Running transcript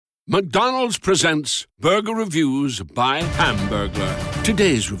McDonald's presents Burger Reviews by Hamburglar.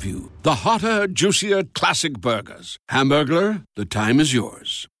 Today's review, the hotter, juicier classic burgers. Hamburglar, the time is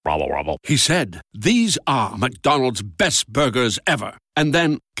yours. Robble, robble. He said, "These are McDonald's best burgers ever." And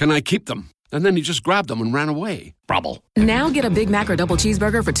then, "Can I keep them?" And then he just grabbed them and ran away. Robble. Now get a Big Mac or double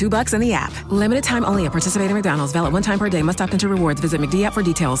cheeseburger for $2 in the app. Limited time only at participating McDonald's. Valid one time per day. Must opt into rewards. Visit McD app for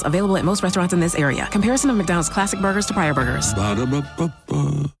details. Available at most restaurants in this area. Comparison of McDonald's classic burgers to prior burgers.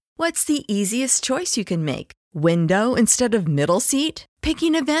 Ba-da-ba-ba-ba. What's the easiest choice you can make? Window instead of middle seat?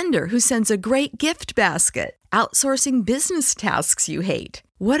 Picking a vendor who sends a great gift basket? Outsourcing business tasks you hate?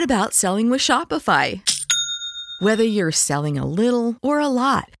 What about selling with Shopify? Whether you're selling a little or a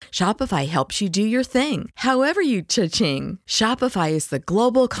lot, Shopify helps you do your thing, however you cha-ching. Shopify is the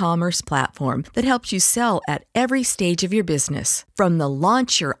global commerce platform that helps you sell at every stage of your business. From the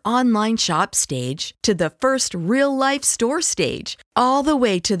launch your online shop stage to the first real-life store stage, all the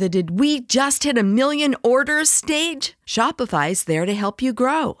way to the did we just hit 1 million orders stage. Shopify's there to help you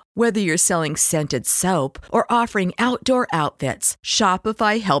grow. Whether you're selling scented soap or offering outdoor outfits,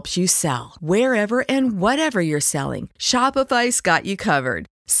 Shopify helps you sell. Wherever and whatever you're selling, Shopify's got you covered.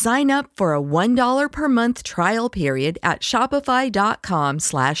 Sign up for a $1 per month trial period at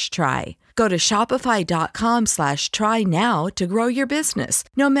shopify.com/try. Go to shopify.com/try now to grow your business,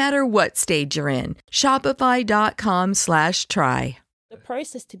 no matter what stage you're in. Shopify.com/try. The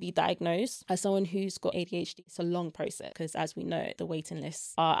process to be diagnosed as someone who's got ADHD, it's a long process because, as we know, the waiting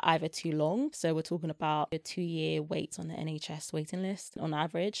lists are either too long. So we're talking about a 2-year wait on the NHS waiting list on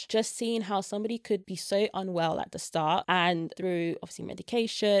average. Just seeing how somebody could be so unwell at the start and through obviously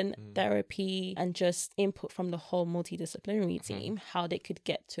medication, therapy, and just input from the whole multidisciplinary team, how they could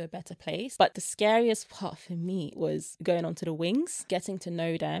get to a better place. But the scariest part for me was going onto the wings, getting to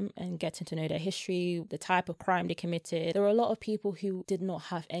know them and getting to know their history, the type of crime they committed. There were a lot of people who did not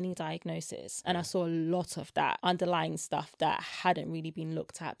have any diagnosis, and I saw a lot of that underlying stuff that hadn't really been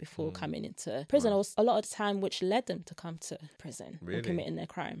looked at before coming into prison. Right. A lot of the time which led them to come to prison and committing their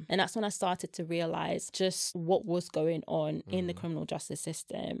crime. And that's when I started to realize just what was going on in the criminal justice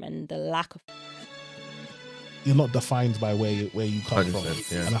system and the lack of... You're not defined by where you come from.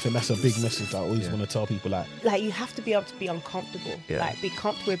 Yeah. And I think that's a big message that I always want to tell people. Like you have to be able to be uncomfortable. Yeah. Like be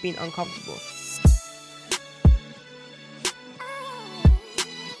comfortable with being uncomfortable.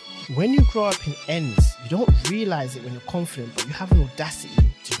 When you grow up in ends, you don't realise it when you're confident, but you have an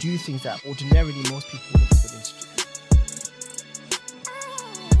audacity to do things that ordinarily most people wouldn't be willing to do.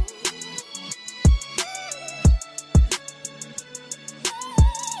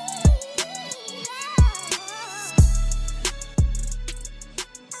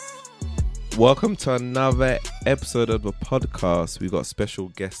 Welcome to another episode of the podcast. We've got special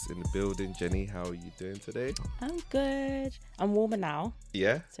guests in the building. Jenny, how are you doing today? I'm good. I'm warmer now.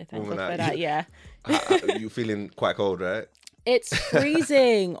 Yeah? So thank God for that, yeah. You're feeling quite cold, right? It's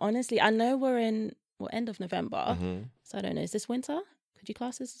freezing, honestly. I know we're end of November, so I don't know. Is this winter? Could you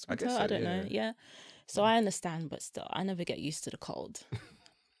class this as winter? I guess so, I don't know. Yeah. So I understand, but still, I never get used to the cold.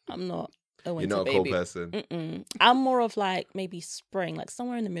 I'm not a winter You're not a baby. cold person? Mm-mm. I'm more of like maybe spring, like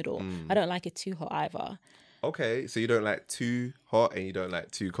somewhere in the middle. I don't like it too hot either. Okay, so you don't like too hot and you don't like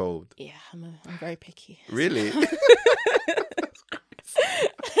too cold? Yeah, I'm very picky. Really?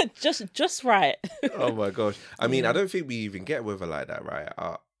 just right. Oh my gosh. I mean, I don't think we even get weather like that, right?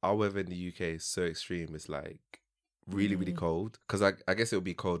 Our weather in the UK is so extreme. It's like really, really cold. Because I guess it'll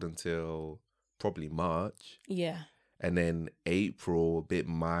be cold until probably March. Yeah. And then April, a bit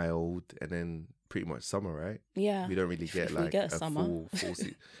mild. And then pretty much summer, right? Yeah. We don't really get If like we get a summer. full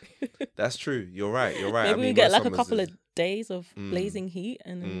season. That's true. You're right. Maybe we get like a couple of days of blazing heat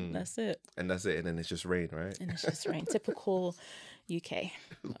and then that's it. And that's it. And then it's just rain, right? And it's just rain. Typical UK.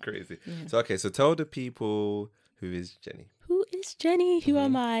 Crazy. Yeah. So tell the people, who is Jenny? Who is Jenny? Who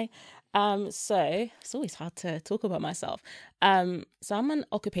am I? So it's always hard to talk about myself. So I'm an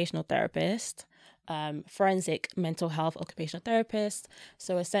occupational therapist, forensic mental health occupational therapist.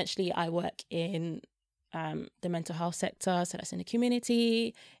 So essentially I work in the mental health sector. So that's in the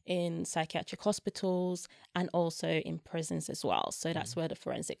community, in psychiatric hospitals, and also in prisons as well. So that's where the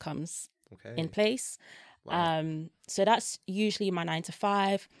forensic comes in place. Wow. So that's usually my 9 to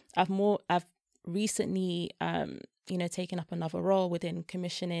 5. I've recently, taken up another role within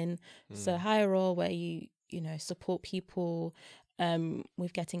commissioning. So a higher role where you support people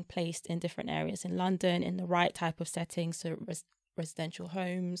with getting placed in different areas in London in the right type of settings. So residential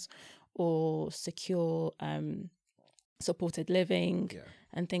homes or secure supported living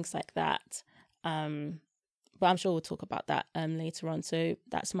and things like that. But I'm sure we'll talk about that later on. So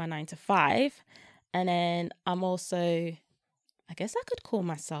that's my 9 to 5. And then I'm also I guess I could call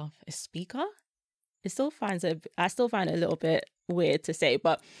myself a speaker. I still find it a little bit weird to say,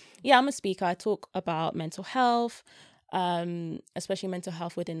 but yeah, I'm a speaker. I talk about mental health, especially mental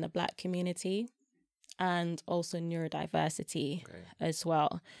health within the Black community, and also neurodiversity as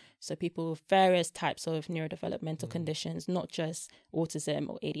well. So people with various types of neurodevelopmental conditions, not just autism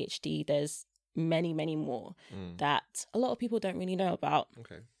or ADHD. There's many, many more that a lot of people don't really know about.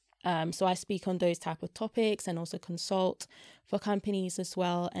 So I speak on those type of topics and also consult for companies as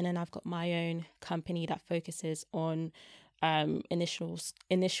well. And then I've got my own company that focuses on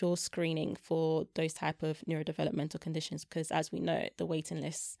initial screening for those type of neurodevelopmental conditions, because as we know, the waiting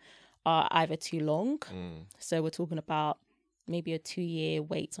lists are either too long. So we're talking about maybe a 2-year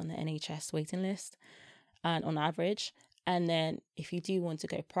wait on the NHS waiting list and on average. And then if you do want to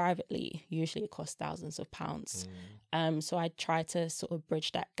go privately, usually it costs thousands of pounds. So I try to sort of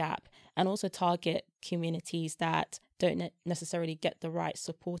bridge that gap and also target communities that don't necessarily get the right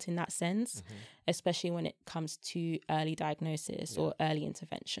support in that sense, especially when it comes to early diagnosis or early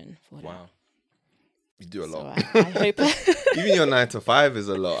intervention for that. Wow. You do a lot. I hope. Even your 9 to 5 is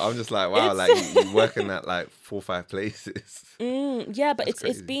a lot. I'm just like, wow, like you're working at like 4 or 5 places. Yeah, but That's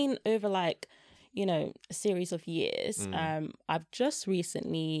it's been over like, you know, a series of years. I've just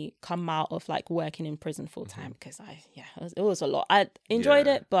recently come out of like working in prison full time because it was a lot. I enjoyed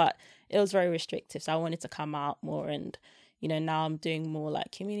it, but it was very restrictive. So I wanted to come out more, and you know, now I'm doing more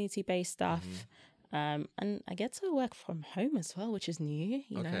like community based stuff. And I get to work from home as well, which is new.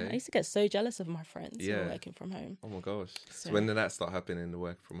 You know, I used to get so jealous of my friends who were working from home. Oh my gosh! So when did that start happening? The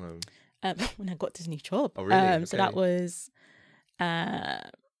work from home? When I got this new job. Oh really? So that was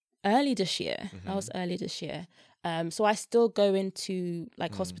early this year. That was early this year. So I still go into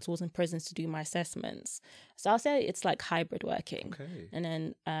like hospitals and prisons to do my assessments. So I'll say it's like hybrid working. And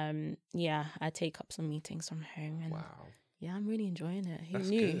then I take up some meetings from home. And yeah, I'm really enjoying it. Who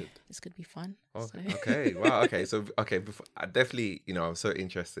knew good. This could be fun? Okay. Wow. Okay. So before, I definitely, you know, I'm so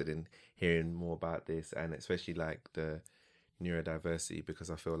interested in hearing more about this, and especially like the neurodiversity, because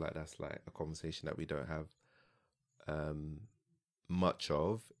I feel like that's like a conversation that we don't have much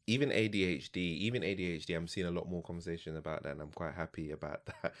of. Even ADHD, I'm seeing a lot more conversation about that, and I'm quite happy about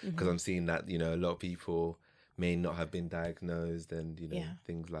that because I'm seeing that, you know, a lot of people may not have been diagnosed and, you know,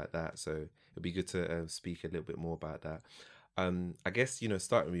 things like that. So it'd be good to speak a little bit more about that. I guess, you know,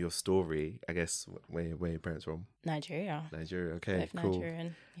 starting with your story, I guess, where your parents from? Nigeria. Okay, Both cool.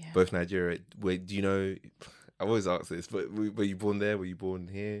 Nigerian. Yeah. Both Nigeria. Wait, do you know, I always ask this, but were you born there? Were you born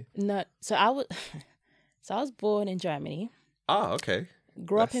here? No, so I was born in Germany. Ah, okay.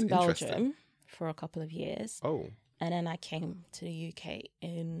 Grew up in Belgium for a couple of years. Oh. And then I came to the UK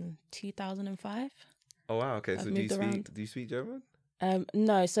in 2005. Oh wow, okay. So do you speak German?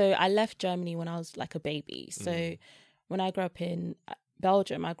 No, so I left Germany when I was like a baby. So when I grew up in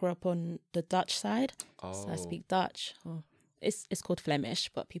Belgium, I grew up on the Dutch side. So I speak Dutch. It's called Flemish,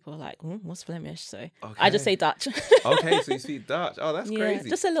 but people are like, what's Flemish? So I just say Dutch. Okay, so you speak Dutch. Oh, that's crazy.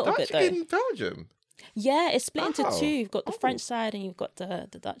 Just a little bit though. In Belgium? Yeah, it's split into two. You've got the French side and you've got the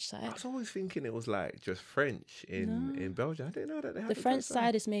Dutch side. I was always thinking it was like just French in Belgium. I didn't know that they had the French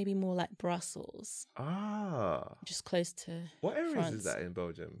side is maybe more like Brussels. Ah. Just close to What areas France. is that in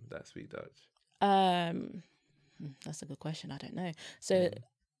Belgium that speak Dutch? That's a good question. I don't know. So,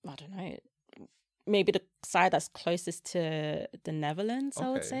 I don't know. Maybe the side that's closest to the Netherlands, I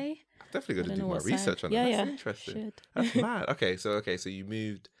would say. I'm definitely going to do my research on that. That's interesting. Should. That's mad. Okay, so you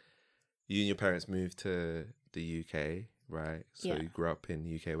and your parents moved to the UK, right? So you grew up in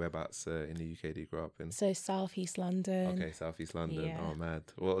the UK. Whereabouts in the UK do you grow up in? So South East London. Okay, South East London. Yeah. Oh, mad.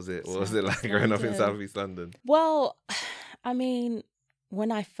 What was it like growing up in South East London? Well, I mean,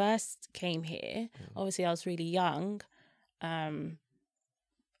 when I first came here, obviously I was really young.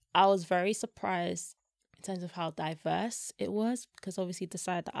 I was very surprised in terms of how diverse it was, because obviously the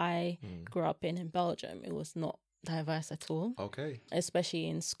side that I grew up in Belgium, it was not diverse at all. Okay. Especially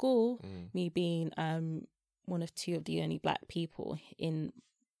in school, me being one of two of the only Black people in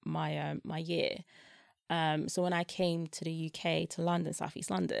my my year. So when I came to the UK, to London, South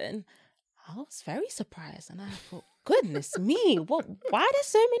East London, I was very surprised, and I thought, goodness me, why are there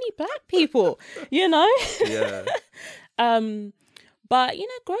so many Black people? You know? Yeah. But you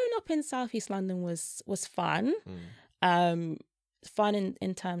know, growing up in South East London was fun. Fun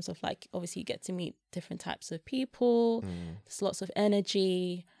in terms of like, obviously you get to meet different types of people. There's lots of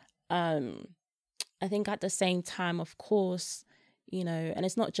energy. I think at the same time, of course, you know, and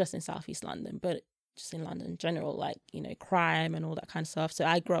it's not just in South East London, but just in London in general, like, you know, crime and all that kind of stuff. So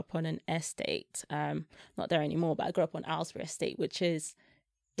I grew up on an estate, not there anymore, but I grew up on Aylesbury Estate, which is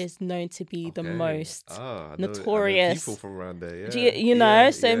is known to be the Okay. most I notorious. know people from around there. Yeah. You know,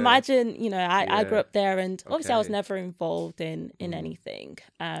 Yeah, so yeah. imagine, I grew Yeah. up there, and obviously I was Okay. never involved in anything.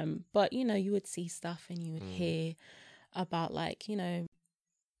 But you would see stuff and you would hear about like,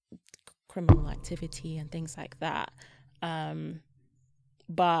 criminal activity and things like that.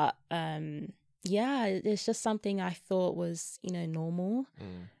 But yeah, it's just something I thought was, normal.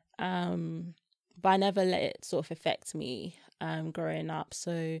 But I never let it sort of affect me growing up.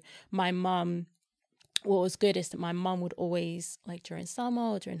 So my mum, what was good is that my mum would always, like during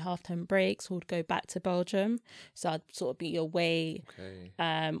summer or during half-term breaks, would go back to Belgium. So I'd sort of be away,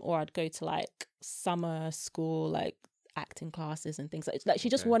 or I'd go to like summer school, like acting classes and things like she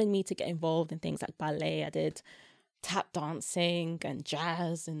just wanted me to get involved in things like ballet. I did tap dancing and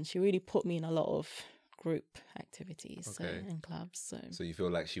jazz, and she really put me in a lot of group activities and clubs. So you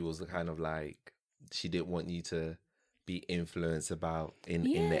feel like she was the kind of like, she didn't want you to be influenced about in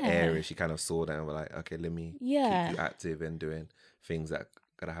the area. She kind of saw that and were like, okay, let me keep you active and doing things that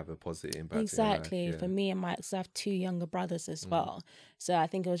gotta have a positive impact. Exactly. In your life. For me and I have 2 younger brothers as well. So I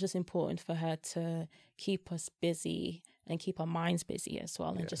think it was just important for her to keep us busy and keep our minds busy as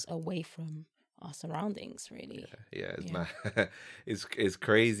well, and just away from our surroundings, really. It's mad. It's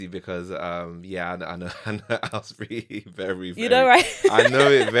crazy because I know Aylesbury very, very, you know, right? I know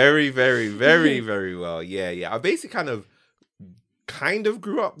it very, very, very, very well. I basically kind of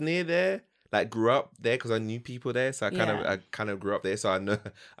grew up near there, like grew up there because I knew people there, so I kind of grew up there, so I know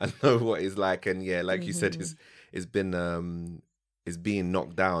what it's like. And like you said, it's been it's being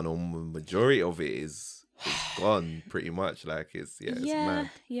knocked down, or majority of it is gone pretty much. Like it's mad.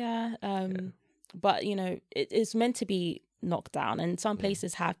 But it's meant to be knocked down, and some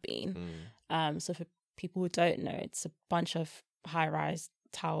places have been. So for people who don't know, it's a bunch of high-rise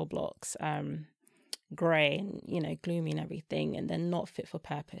tower blocks, grey and gloomy and everything, and they're not fit for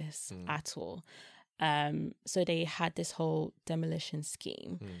purpose at all. So they had this whole demolition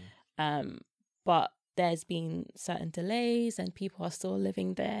scheme, but there's been certain delays, and people are still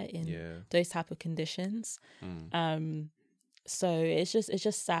living there in those type of conditions. So it's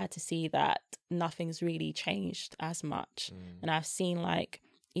just sad to see that nothing's really changed as much. And I've seen like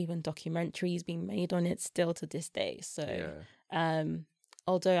even documentaries being made on it still to this day. So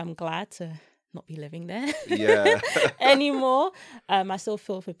although I'm glad to not be living there anymore, I still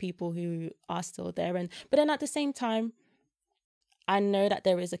feel for people who are still there. But then at the same time, I know that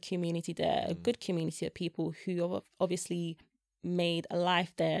there is a community there, a good community of people who have obviously made a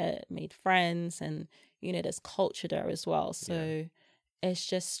life there, made friends, and there's culture there as well. So it's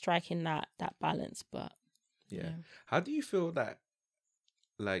just striking that balance. But how do you feel that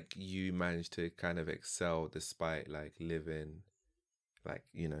like you managed to kind of excel despite like living like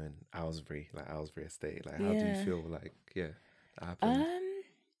in Aylesbury Estate? Like how do you feel like that happened?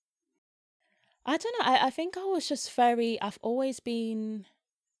 I don't know. I think I was just I've always been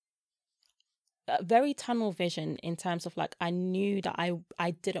very tunnel vision in terms of like, I knew that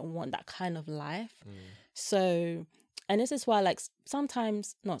I didn't want that kind of life. So, and this is why like a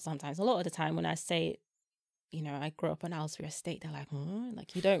lot of the time when I say, I grew up on Aylesbury Estate, they're like,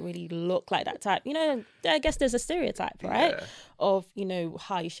 like you don't really look like that type. I guess there's a stereotype, right? Of,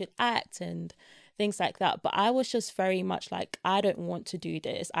 how you should act and things like that. But I was just very much like, I don't want to do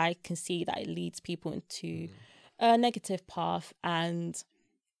this. I can see that it leads people into a negative path. And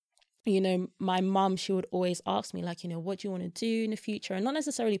my mum, she would always ask me like, what do you want to do in the future? And not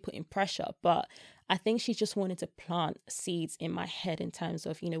necessarily putting pressure, but I think she just wanted to plant seeds in my head in terms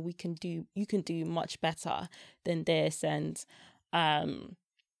of, you can do much better than this. And and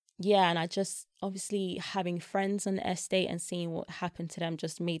I just, obviously having friends on the estate and seeing what happened to them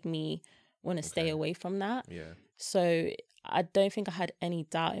just made me want to stay away from that. So I don't think I had any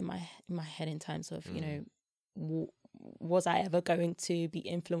doubt in my head in terms of, was I ever going to be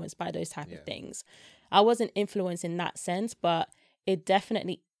influenced by those type of things? I wasn't influenced in that sense, but it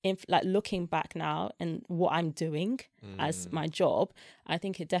definitely, like looking back now and what I'm doing as my job, I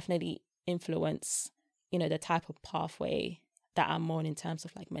think it definitely influenced, the type of pathway that I'm on in terms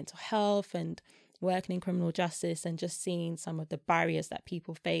of like mental health and working in criminal justice, and just seeing some of the barriers that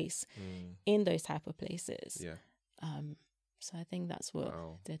people face in those type of places. So I think that's what it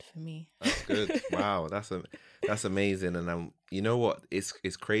did for me. That's good. Wow, that's amazing. And you know what?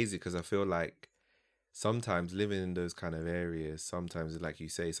 It's crazy because I feel like sometimes living in those kind of areas, sometimes like you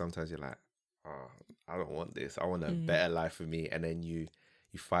say, sometimes you're like, oh, I don't want this. I want a better life for me. And then you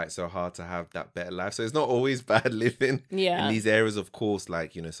fight so hard to have that better life. So it's not always bad living in these areas. Of course,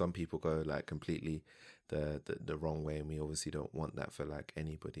 like some people go like completely the wrong way, and we obviously don't want that for like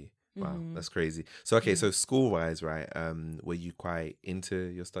anybody. Wow, that's crazy. So okay, so school wise, right? Were you quite into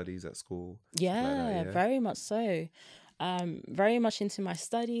your studies at school? Yeah, Like that, yeah? very much so. Very much into my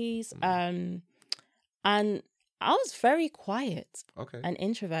studies. And I was very quiet Okay. and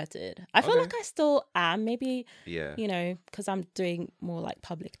introverted. I feel Okay. like I still am, maybe, Yeah. you know, because I'm doing more like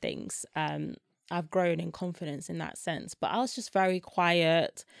public things. I've grown in confidence in that sense, but I was just very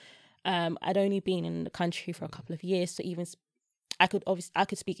quiet. I'd only been in the country for a couple of years, so even I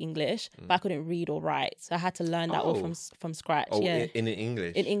could speak English, but I couldn't read or write, so I had to learn that all from scratch. Oh, yeah, in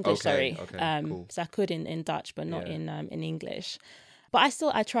English. in English, Okay, sorry. Okay. Cool. So I could in Dutch, but not Yeah. in English. But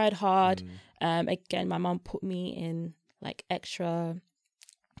I tried hard. Again, my mum put me in like extra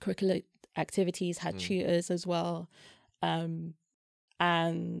curricular activities, had tutors as well.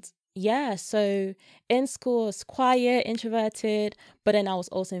 And yeah, so in school I was quiet, introverted, but then I was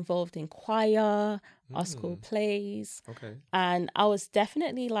also involved in choir, our school plays. Okay. And I was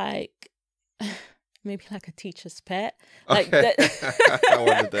definitely like maybe like a teacher's pet. Like Okay. that, I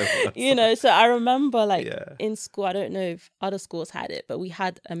wondered that. you know, so I remember like Yeah. in school, I don't know if other schools had it, but we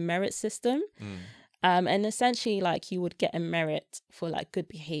had a merit system. And essentially like you would get a merit for like good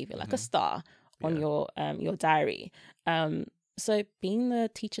behavior, like a star on your diary. So being the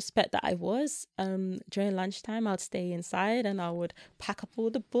teacher's pet that I was, during lunchtime, I'd stay inside and I would pack up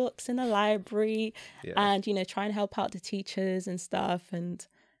all the books in the library and, you know, try and help out the teachers and stuff. And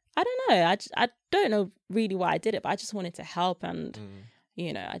I don't know, I don't know really why I did it, but I just wanted to help and,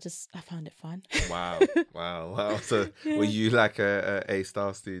 you know, I found it fun. Wow. So were you like a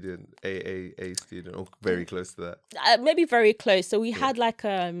star student, a student, or very close to that? Maybe very close. So we had like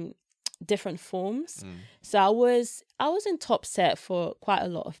different forms. So I was in top set for quite a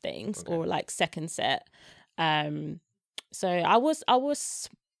lot of things, or like second set. So I was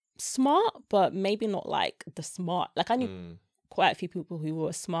smart, but maybe not like the smart. Like I knew quite a few people who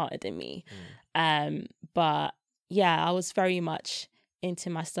were smarter than me. But yeah, I was very much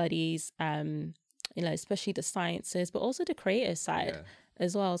into my studies, you know, especially the sciences, but also the creative side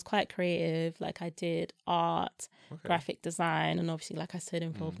as well. I was quite creative. Like I did art, graphic design, and obviously, like I said,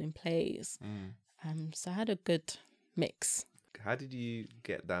 involved in plays. So I had a good mix. How did you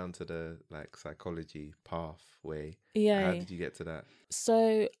get down to the like psychology pathway? Yeah. How did you get to that?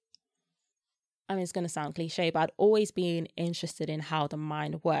 So, I mean, it's going to sound cliche, but I'd always been interested in how the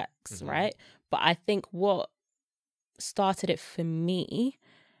mind works, right? But I think what started it for me,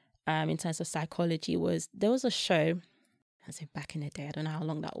 in terms of psychology, was there was a show, I say back in the day, I don't know how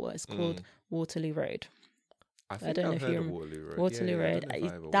long that was, called Waterloo Road. I don't know if you remember Waterloo Road.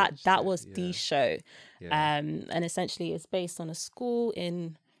 That was the show. And essentially it's based on a school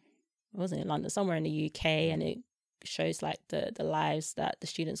it wasn't in London, somewhere in the UK, and it shows like the lives that the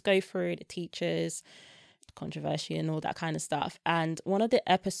students go through, the teachers, the controversy and all that kind of stuff. And one of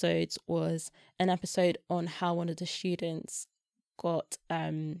the episodes was an episode on how one of the students got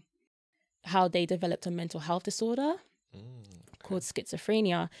how they developed a mental health disorder called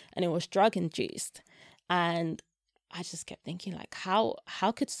schizophrenia, and it was drug induced. And I just kept thinking, like, how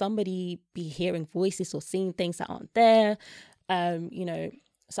could somebody be hearing voices or seeing things that aren't there? You know,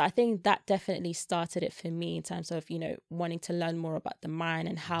 so I think that definitely started it for me in terms of, you know, wanting to learn more about the mind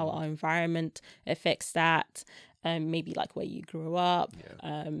and how our environment affects that. Maybe like where you grew up,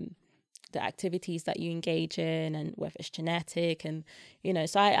 the activities that you engage in, and whether it's genetic, and, you know,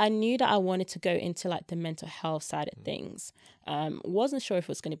 so I knew that I wanted to go into like the mental health side of things. Wasn't sure if it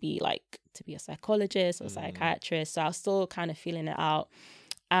was going to be like to be a psychologist or psychiatrist, so I was still kind of feeling it out.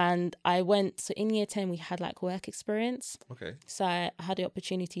 And I went, so in year 10 we had like work experience. Okay. So I had the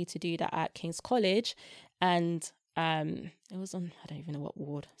opportunity to do that at King's College, and it was on, I don't even know what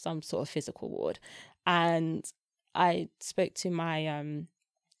ward, some sort of physical ward. And I spoke to my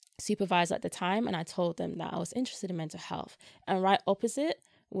supervisor at the time, and I told them that I was interested in mental health. And right opposite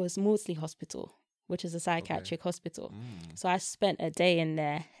was Maudsley Hospital, which is a psychiatric hospital. So I spent a day in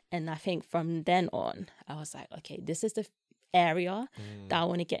there, and I think from then on I was like, okay, this is the area that I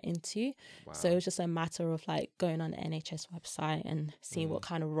want to get into. So it was just a matter of like going on the NHS website and seeing what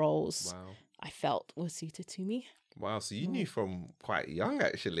kind of roles I felt were suited to me. Wow, so you knew from quite young,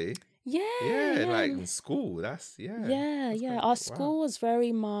 actually. Yeah. Like in school. That's Our school was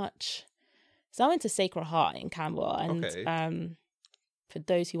very much. So I went to Sacred Heart in Camberwell, and for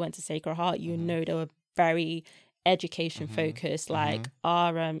those who went to Sacred Heart, you know they were very education focused. Like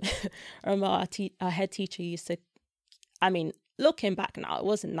our our head teacher used to. I mean, looking back now, it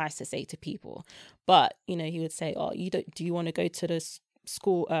wasn't nice to say to people, but, you know, he would say, "Oh, do you want to go to the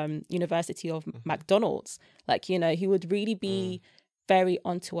school, University of McDonald's?" Like, you know, he would really be very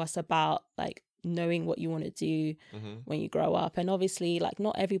onto us about like knowing what you want to do when you grow up. And obviously, like,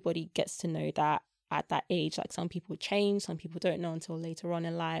 not everybody gets to know that at that age. Like, some people change, some people don't know until later on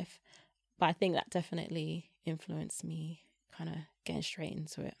in life. But I think that definitely influenced me kind of getting straight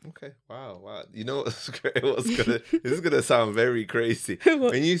into it. Okay. Wow. You know what's great? This is gonna sound very crazy.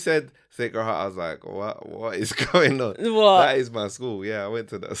 When you said Sacred Heart, I was like, what is going on? What? That is my school. Yeah, I went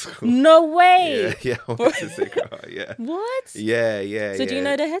to that school. No way. Yeah, I went to Sacred Heart. Yeah. What? Yeah. So do you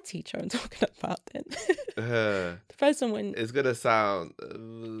know the head teacher I'm talking about then? The person when... It's gonna sound...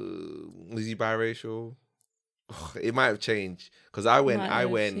 was he biracial? It might have changed. Because I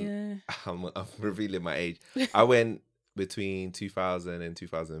went... Yeah. I'm revealing my age. I went between 2000 and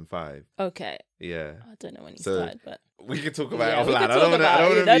 2005. Okay. Yeah. I don't know when he So, started, but... We can talk about Yeah, it we offline. can I don't talk want to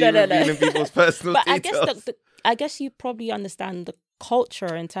about it. be revealing people's personal But details. I guess you probably understand the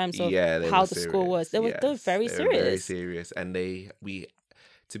culture in terms of they how were the school was. They were Yes, very they were very serious. serious. And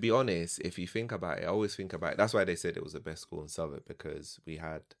to be honest, if you think about it, I always think about it. That's why they said it was the best school in Southwark, because we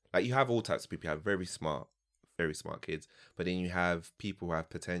had, like, you have all types of people. You have very smart kids, but then you have people who have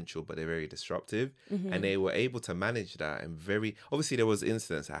potential, but they're very disruptive. And they were able to manage that. And obviously there was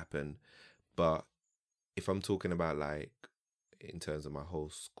incidents happen, but if I'm talking about, like, in terms of my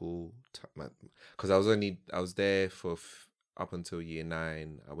whole school, because I was there for up until year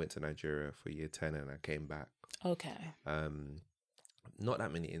 9. I went to Nigeria for year 10 and I came back. Okay. Not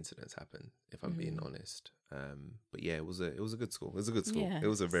that many incidents happened, if I'm being honest. But yeah, it was a good school. It was a good school. Yeah, It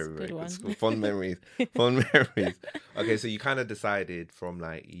was a very, very good one. good school. Fond memories. Fond memories. Okay, so you kind of decided from,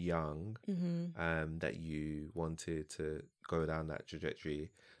 like, young that you wanted to go down that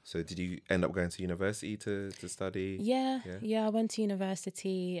trajectory. So did you end up going to university to study? Yeah. I went to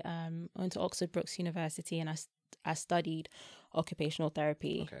university. I went to Oxford Brookes University, and I studied occupational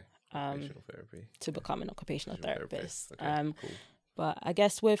therapy. Okay. Occupational therapy. To become an occupational therapist. Okay, cool. But I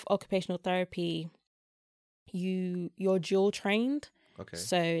guess with occupational therapy, you're dual trained. Okay.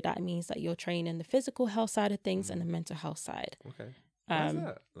 So that means that you're trained in the physical health side of things and the mental health side. Okay. What's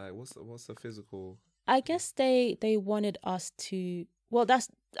that? Like, what's the physical? I guess they wanted us to. Well,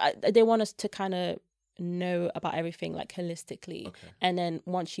 they want us to kind of know about everything, like, holistically. Okay. And then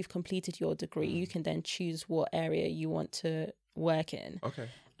once you've completed your degree, you can then choose what area you want to work in. Okay.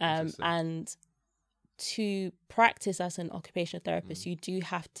 And to practice as an occupational therapist, you do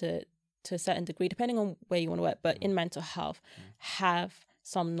have to a certain degree, depending on where you want to work, but in mental health, have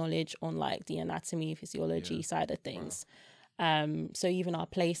some knowledge on, like, the anatomy, physiology side of things. Wow. So even our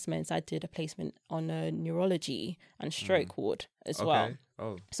placements, I did a placement on a neurology and stroke ward as well.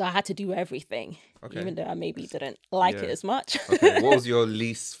 Oh. So I had to do everything, even though I maybe didn't like it as much. Okay. What was your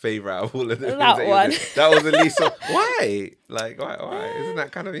least favorite out of all of them? That one. That was the least. Why? Like, why? Isn't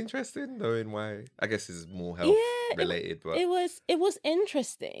that kind of interesting? Knowing why? I guess it's more health related, but it was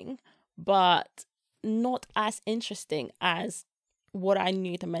interesting, but not as interesting as what I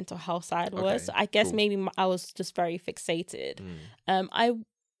knew the mental health side was. I guess maybe I was just very fixated.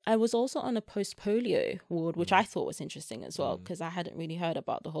 I was also on a post-polio ward, which I thought was interesting as well, because I hadn't really heard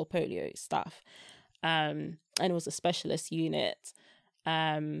about the whole polio stuff. And it was a specialist unit.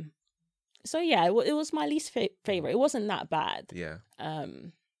 So yeah, it was my least favorite. It wasn't that bad. Yeah.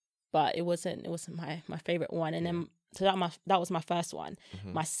 But it wasn't my favorite one. And then so that was my first one.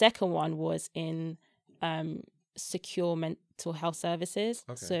 My second one was in secure mental health services.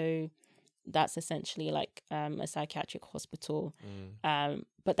 Okay. So that's essentially like a psychiatric hospital,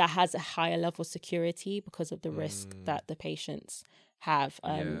 but that has a higher level of security because of the risk that the patients have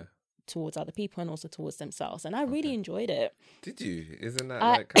towards other people and also towards themselves. And I really enjoyed it. Did you? Isn't that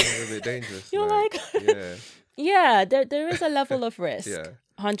like kind of a bit dangerous? You're like yeah, there is a level of risk,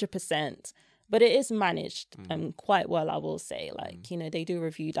 100%. But it is managed quite well, I will say. Like, they do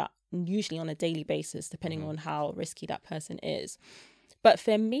review that usually on a daily basis, depending on how risky that person is. But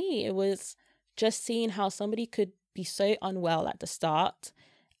for me, it was just seeing how somebody could be so unwell at the start,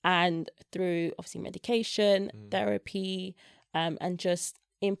 and through obviously medication, therapy, and just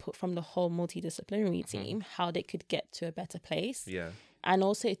input from the whole multidisciplinary team, how they could get to a better place. Yeah. And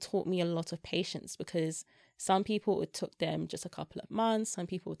also it taught me a lot of patience, because some people, it took them just a couple of months, some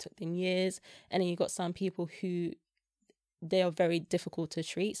people it took them years, and then you got some people who they are very difficult to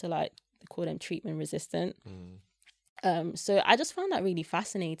treat. So like they call them treatment resistant. So I just found that really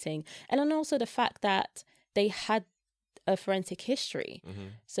fascinating. And then also the fact that they had a forensic history.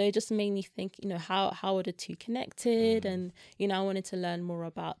 So it just made me think, how are the two connected? And, I wanted to learn more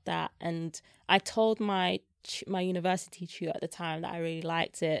about that. And I told my university tutor at the time that I really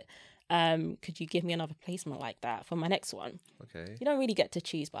liked it. Could you give me another placement like that for my next one? Okay. You don't really get to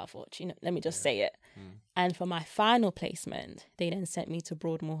choose, but I thought, let me just say it. And for my final placement, they then sent me to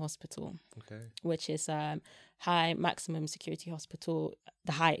Broadmoor Hospital, which is high maximum security hospital,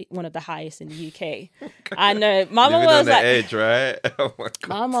 one of the highest in the UK. I know. My mum was on the like, edge, right? Oh my God.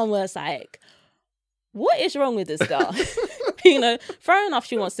 My mum was like, what is wrong with this girl? Fair enough,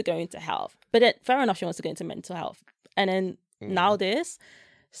 she wants to go into health, but then fair enough, she wants to go into mental health. And then now this.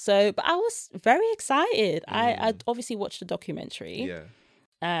 So, but I was very excited. I obviously watched the documentary. Yeah.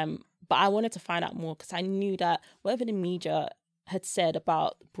 But I wanted to find out more because I knew that whatever the media had said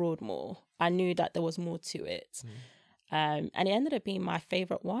about Broadmoor, I knew that there was more to it. And it ended up being my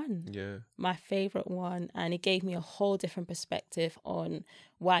favorite one. Yeah. My favorite one. And it gave me a whole different perspective on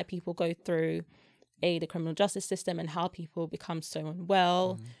why people go through the criminal justice system and how people become so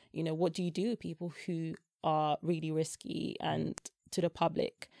unwell. What do you do with people who are really risky and to the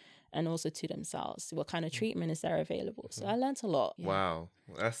public and also to themselves? What kind of treatment is there available? So I learned a lot. Yeah. Wow.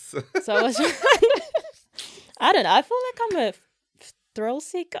 That's So I was I don't know. I feel like I'm a thrill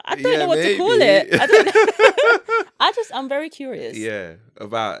seeker. I don't know what to call it. I don't know. I'm very curious. Yeah.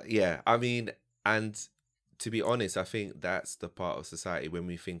 I mean, and to be honest, I think that's the part of society when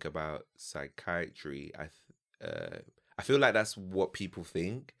we think about psychiatry. I feel like that's what people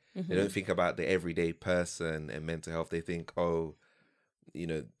think. They don't think about the everyday person and mental health. They think, oh,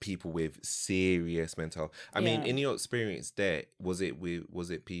 people with serious mental health. I mean, in your experience there, was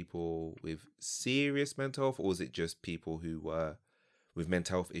it people with serious mental health, or was it just people who were with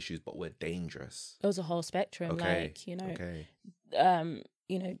mental health issues but were dangerous? It was a whole spectrum. Okay.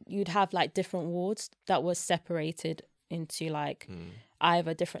 You'd have like different wards that were separated into like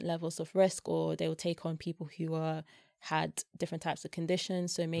either different levels of risk, or they would take on people who had different types of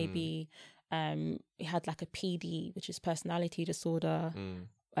conditions. So maybe we had like a PD, which is personality disorder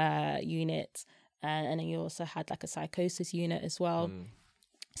unit, and then you also had like a psychosis unit as well.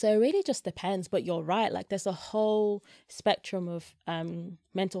 So it really just depends, but you're right, like there's a whole spectrum of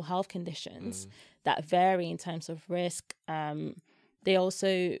mental health conditions that vary in terms of risk. They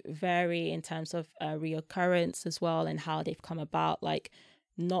also vary in terms of reoccurrence as well, and how they've come about. Like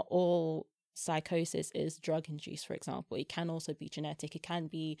not all psychosis is drug induced, for example. It can also be genetic. It can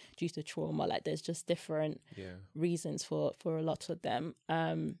be due to trauma. Like there's just different reasons for a lot of them.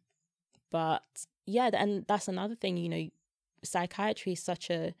 But yeah, and that's another thing. Psychiatry is such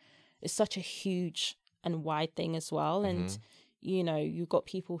a huge and wide thing as well. And you've got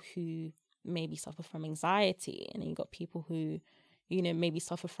people who maybe suffer from anxiety, and then you've got people who maybe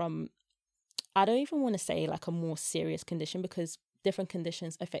suffer from, I don't even want to say like a more serious condition, because different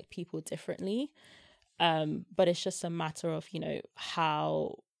conditions affect people differently. But it's just a matter of,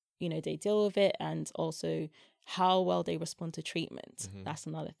 how, they deal with it, and also how well they respond to treatment. That's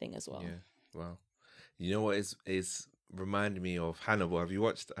another thing as well. Yeah. Wow. You know what is reminding me of Hannibal? Have you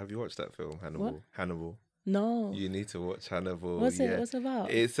watched that film, Hannibal? What? Hannibal. No. You need to watch Hannibal. What's it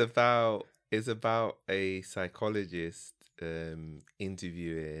about? It's about a psychologist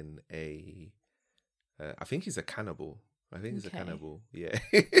interviewing I think he's a cannibal. I think he's a cannibal. Yeah.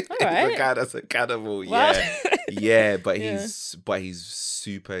 All right. He's a guy that's a cannibal. Well. Yeah. But he's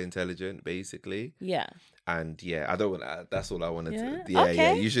super intelligent, basically. Yeah. And I don't want. That's all I wanted to. Yeah.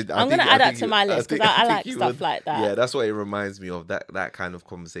 Okay. You should. I'm gonna add that to my list, because I like stuff like that. Yeah, that's what it reminds me of. That kind of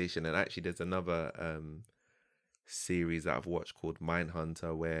conversation. And actually, there's another series that I've watched called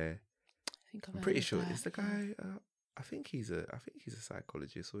Mindhunter, where I'm pretty sure it's the guy. I think he's a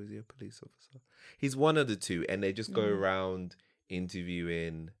psychologist, or is he a police officer? He's one of the two, and they just go around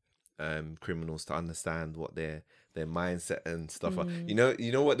interviewing criminals to understand what their mindset and stuff are. You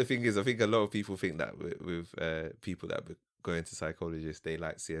know what the thing is? I think a lot of people think that with people that go into psychologists, they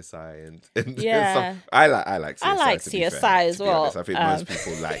like CSI and stuff. I like CSI. I like CSI as well. I think most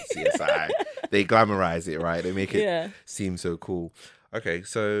people like CSI. They glamorize it, right? They make it seem so cool. Okay,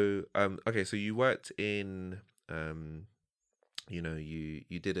 so you worked in.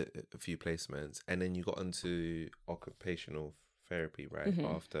 You did a few placements, and then you got into occupational therapy, right?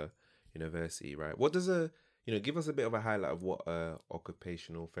 After university, right? What does give us a bit of a highlight of what a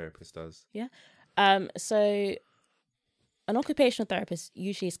occupational therapist does? Yeah. So an occupational therapist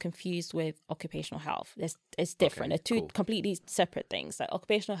usually is confused with occupational health. It's different. Okay, They're two completely separate things. Like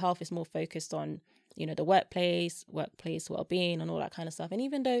occupational health is more focused on, the workplace well-being and all that kind of stuff. And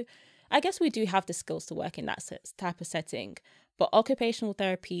even though I guess we do have the skills to work in that type of setting, but occupational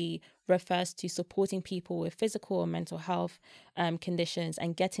therapy refers to supporting people with physical or mental health conditions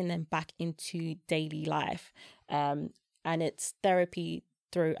and getting them back into daily life. And it's therapy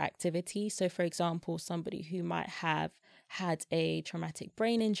through activity. So, for example, somebody who might have had a traumatic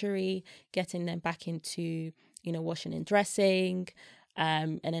brain injury, getting them back into, you know, washing and dressing,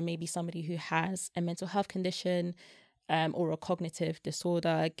 and then maybe somebody who has a mental health condition or a cognitive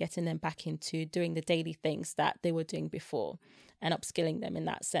disorder, getting them back into doing the daily things that they were doing before and upskilling them in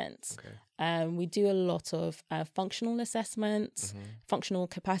that sense. Okay. We do a lot of functional assessments, functional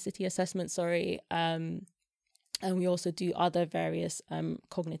capacity assessments, and we also do other various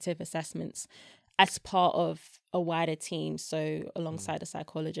cognitive assessments as part of a wider team. So alongside the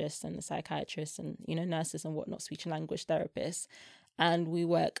psychologists and the psychiatrists and, you know, nurses and whatnot, speech and language therapists. And we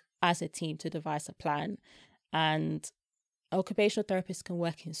work as a team to devise a plan. And occupational therapists can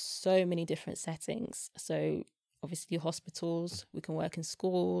work in so many different settings. So obviously hospitals, we can work in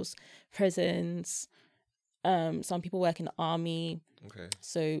schools, prisons. Some people work in the army. Okay.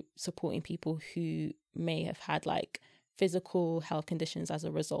 So supporting people who may have had like physical health conditions as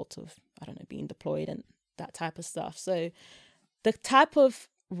a result of, I don't know, being deployed and that type of stuff. So the type of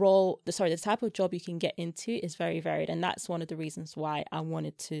the type of job you can get into is very varied. And that's one of the reasons why I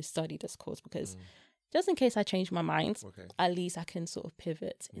wanted to study this course, because just in case I change my mind, at least I can sort of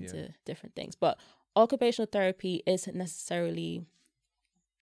pivot into different things. But occupational therapy isn't necessarily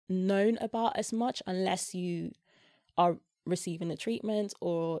known about as much unless you are receiving the treatment,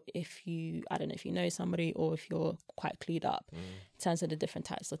 or if you, I don't know, if you know somebody, or if you're quite clued up in terms of the different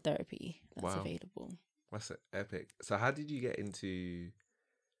types of therapy that's available. That's epic. So how did you get into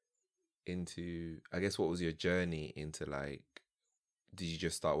I guess, what was your journey into, like, did you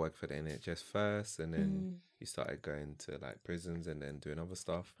just start working for the NHS first and then you started going to like prisons and then doing other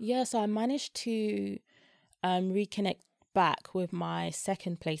stuff? Yeah, so I managed to reconnect back with my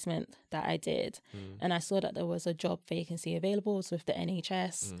second placement that I did, and I saw that there was a job vacancy available with the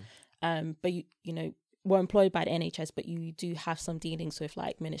NHS, but you know, we're employed by the NHS, but you do have some dealings with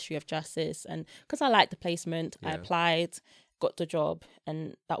like Ministry of Justice. And because I liked the placement, I applied, got the job,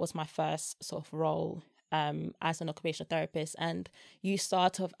 and that was my first sort of role as an occupational therapist. And you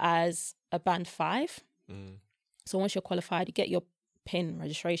start off as a band 5. So once you're qualified, you get your PIN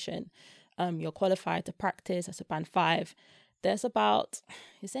registration. You're qualified to practice as a band 5. There's about,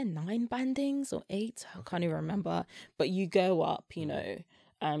 is there 9 bandings or 8? I can't even remember. But you go up, you know,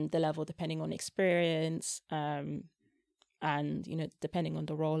 the level depending on experience, and, you know, depending on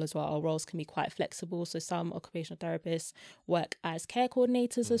the role as well. Our roles can be quite flexible. So some occupational therapists work as care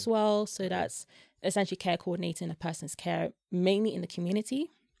coordinators as well. So that's essentially care coordinating a person's care, mainly in the community.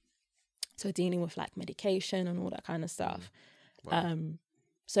 So dealing with like medication and all that kind of stuff. Wow.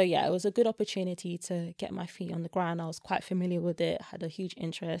 So yeah, it was a good opportunity to get my feet on the ground. I was quite familiar with it, had a huge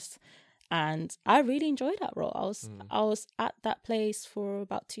interest, and I really enjoyed that role. I was at that place for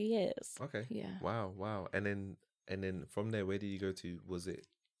about 2 years. Okay. Yeah. Wow. And then from there, where did you go to?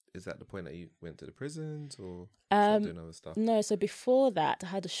 Is that the point that you went to the prisons or started doing other stuff? No, so before that, I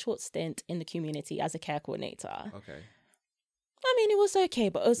had a short stint in the community as a care coordinator. Okay. I mean, it was okay,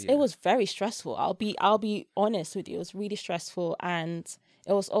 but it was very stressful. I'll be honest with you. It was really stressful, and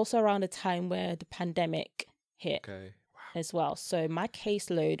it was also around a time where the pandemic hit as well. So my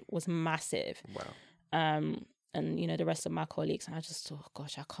caseload was massive. Wow. And you know, the rest of my colleagues, and I just thought,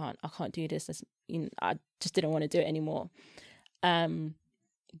 gosh, I can't do this. I just didn't want to do it anymore.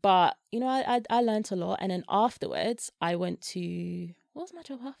 But you know, I learned a lot, and then afterwards, I went to, what was my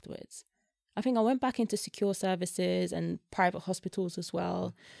job afterwards? I think I went back into secure services and private hospitals as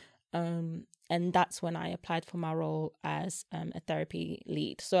well. And that's when I applied for my role as a therapy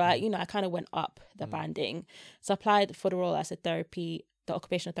lead. So I kind of went up the banding. So I applied for the role as the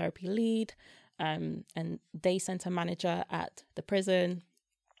occupational therapy lead, and day center manager at the prison.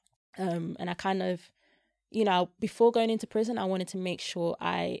 And I kind of, you know, before going into prison, I wanted to make sure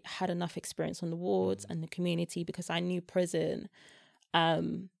I had enough experience on the wards and the community, because I knew prison,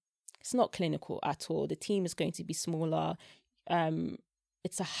 it's not clinical at all. The team is going to be smaller.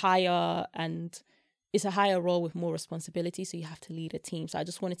 It's a higher role with more responsibility. So you have to lead a team. So I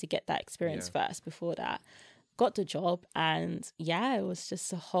just wanted to get that experience first before that. Got the job, and it was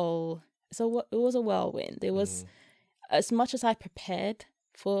just it was a whirlwind. It was, as much as I prepared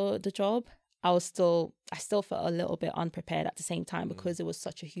for the job, I still felt a little bit unprepared at the same time, because it was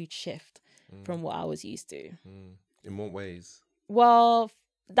such a huge shift from what I was used to. In what ways? Well,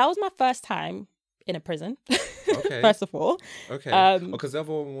 that was my first time in a prison. Okay. First of all. Okay. Because the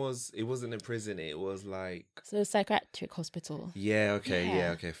other one it wasn't a prison, it was like, so a psychiatric hospital. Yeah, okay,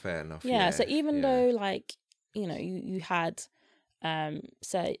 yeah, okay, fair enough. Yeah, so even though, like, you know, you had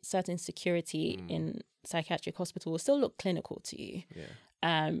certain security in psychiatric hospital, will still look clinical to you.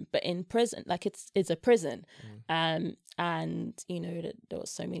 Yeah. But in prison, like, it's a prison. And you know, there was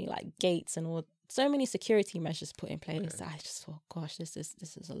so many like gates and all so many security measures put in place. I just thought, gosh, this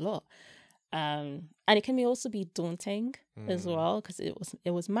is a lot. And it can also be daunting as well, because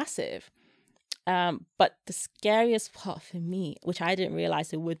it was massive. But the scariest part for me, which I didn't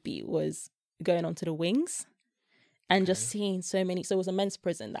realize it would be, was going onto the wings and just seeing so many. So it was a men's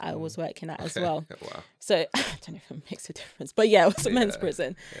prison that I was working at as well. Wow. So I don't know if it makes a difference, but yeah, it was a men's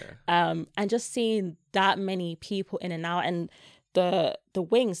prison. Yeah. And just seeing that many people in and out, and the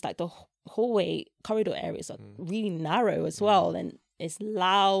wings, like the hallway corridor areas are really narrow as well, and it's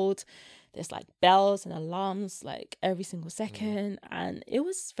loud. There's like bells and alarms like every single second, and it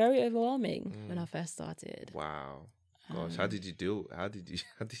was very overwhelming when I first started. Wow. Gosh, how did you deal with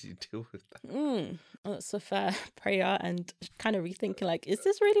that? It's a prayer and kind of rethinking, like, is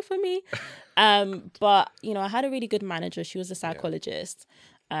this really for me? But I had a really good manager. She was a psychologist,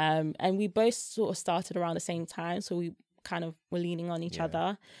 and we both sort of started around the same time, so we kind of were leaning on each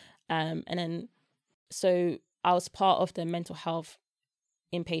other. And then, so I was part of the mental health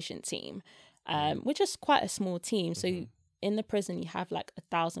inpatient team, which is quite a small team. So in the prison, you have like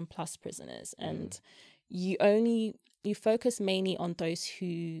 1,000+ prisoners, and you focus mainly on those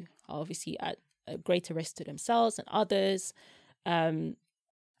who are obviously at a greater risk to themselves and others.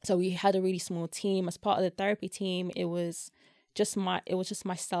 So we had a really small team. As part of the therapy team, it was just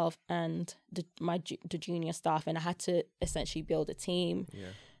myself and the junior staff, and I had to essentially build a team.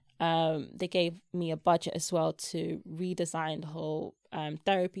 They gave me a budget as well to redesign the whole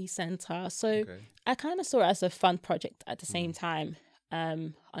therapy center. So I kind of saw it as a fun project at the same time,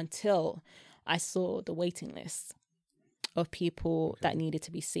 until I saw the waiting list of people that needed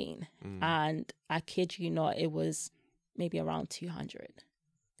to be seen. And I kid you not, it was maybe around 200. Really?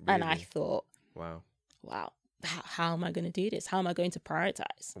 And I thought, wow, how am I going to do this? How am I going to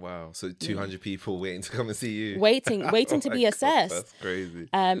prioritize? Wow. So 200 people waiting to come and see you. Waiting to be assessed. That's crazy.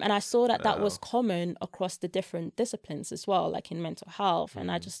 And I saw that was common across the different disciplines as well, like in mental health. And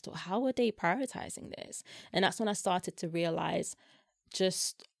I just thought, how are they prioritizing this? And that's when I started to realize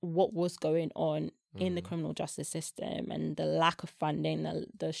just what was going on in the criminal justice system, and the lack of funding,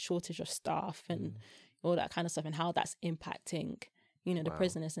 the shortage of staff, and all that kind of stuff, and how that's impacting the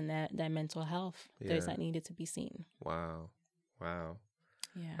prisoners and their mental health, those that needed to be seen. Wow.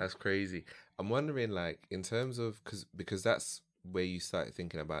 Yeah. That's crazy. I'm wondering, like, in terms of, because that's where you started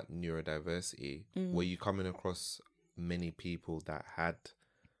thinking about neurodiversity, were you coming across many people that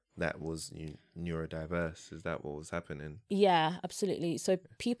was neurodiverse? Is that what was happening? Yeah, absolutely. So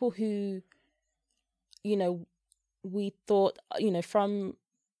people who, we thought, from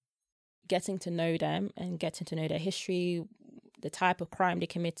getting to know them and getting to know their history, the type of crime they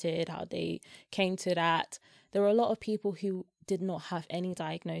committed, how they came to that. There were a lot of people who did not have any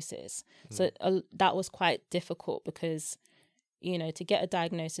diagnosis. So that was quite difficult, because, to get a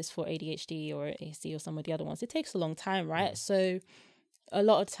diagnosis for ADHD or ASD or some of the other ones, it takes a long time, right? So a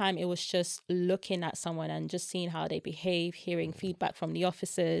lot of the time it was just looking at someone and just seeing how they behave, hearing feedback from the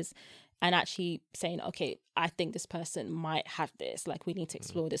officers, and actually saying, okay, I think this person might have this, like, we need to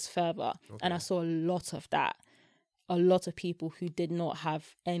explore this further. And I saw a lot of that. A lot of people who did not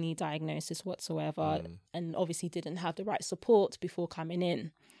have any diagnosis whatsoever, and obviously didn't have the right support before coming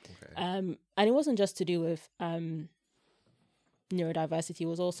in. And it wasn't just to do with neurodiversity, it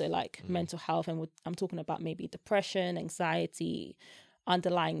was also like mental health. And I'm talking about maybe depression, anxiety,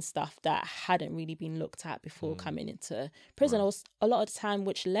 underlying stuff that hadn't really been looked at before coming into prison. Wow. A lot of the time,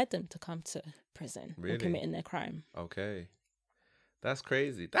 which led them to come to prison and committing their crime. Okay. That's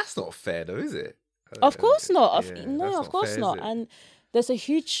crazy. That's not fair though, is it? Of course not. Of course not. And there's a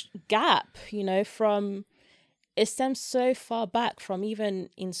huge gap, from, it stems so far back from even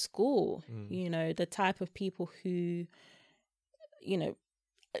in school, the type of people who, in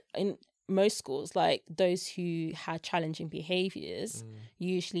most schools, like those who had challenging behaviors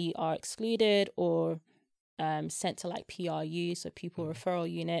usually are excluded or sent to like PRU, so pupil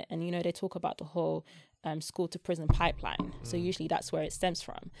referral unit. And, they talk about the whole school to prison pipeline. So usually that's where it stems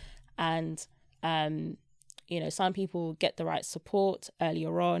from. And, some people get the right support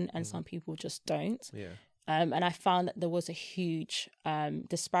earlier on and some people just don't. And I found that there was a huge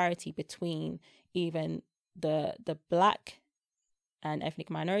disparity between even the Black and ethnic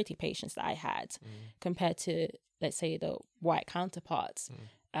minority patients that I had compared to, let's say, the white counterparts.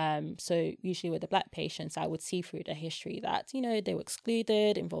 So usually with the Black patients, I would see through their history that, they were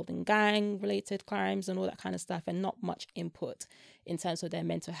excluded, involved in gang-related crimes and all that kind of stuff, and not much input in terms of their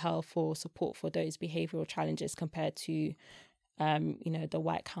mental health or support for those behavioural challenges compared to, the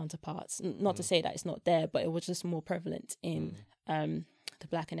white counterparts. Not to say that it's not there, but it was just more prevalent in the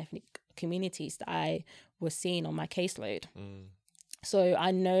Black and ethnic communities that I was seeing on my caseload. So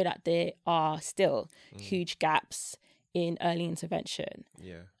I know that there are still huge gaps in early intervention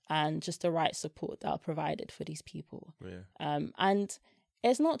and just the right support that are provided for these people. And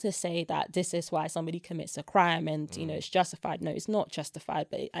it's not to say that this is why somebody commits a crime and, you know, it's justified. No, it's not justified,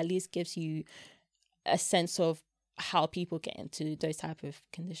 but it at least gives you a sense of how people get into those type of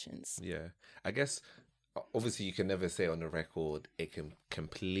conditions. Yeah. I guess, obviously, you can never say on the record it can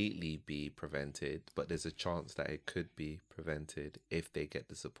completely be prevented, but there's a chance that it could be prevented if they get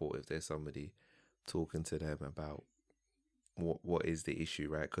the support, if there's somebody talking to them about what is the issue,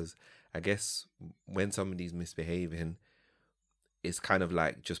 right? Because I guess when somebody's misbehaving, it's kind of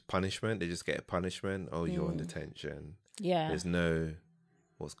like just punishment. They just get a punishment. Oh, you're on detention. Yeah. There's no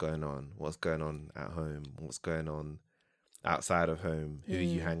what's going on at home, what's going on outside of home, who are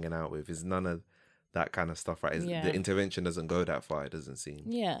you hanging out with. It's none of that kind of stuff, right? The intervention doesn't go that far, it doesn't seem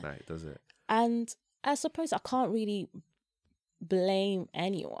like, does it? And I suppose I can't really blame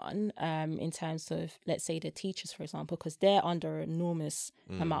anyone in terms of, let's say, the teachers, for example, because they're under an enormous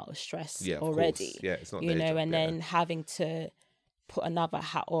amount of stress already. Yeah, it's not you know, job, and then having to put another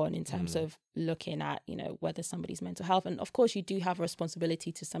hat on in terms of looking at, you know, whether somebody's mental health. And of course, you do have a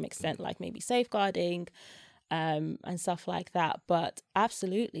responsibility to some extent, like maybe safeguarding and stuff like that. But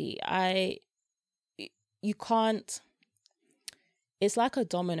absolutely, you can't, it's like a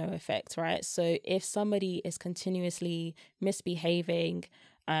domino effect, right? So if somebody is continuously misbehaving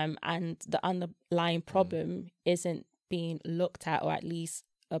and the underlying problem isn't being looked at, or at least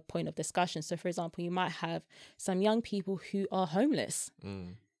a point of discussion. So for example, you might have some young people who are homeless.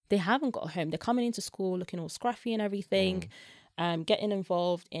 They haven't got a home. They're coming into school looking all scruffy and everything, getting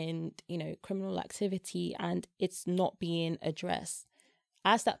involved in, you know, criminal activity, and it's not being addressed.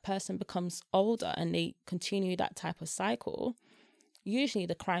 As that person becomes older and they continue that type of cycle, usually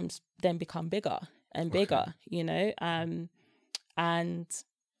the crimes then become bigger and bigger, you know? And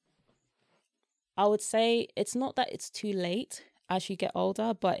I would say it's not that it's too late as you get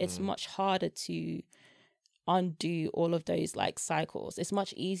older, but it's much harder to undo all of those like cycles. It's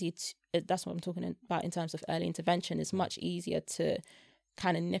much easier to, that's what I'm talking about in terms of early intervention. It's much easier to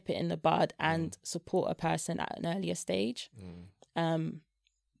kind of nip it in the bud and support a person at an earlier stage.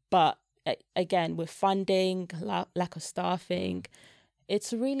 But again, with funding, lack of staffing,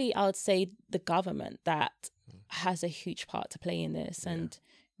 it's really, I would say, the government that has a huge part to play in this and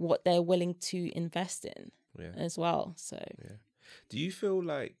what they're willing to invest in as well. So, do you feel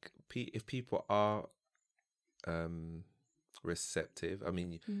like if people are receptive, I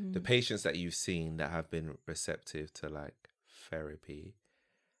mean, the patients that you've seen that have been receptive to like therapy,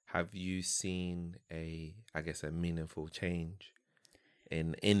 have you seen a meaningful change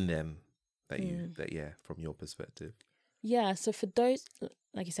in them that from your perspective? Yeah, so for those,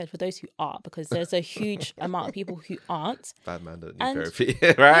 like you said, for those who are, because there's a huge amount of people who aren't. Bad man don't need therapy,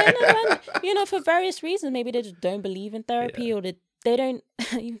 right? You know, for various reasons, maybe they just don't believe in therapy, or they don't.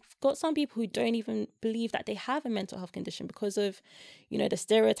 You've got some people who don't even believe that they have a mental health condition because of, you know, the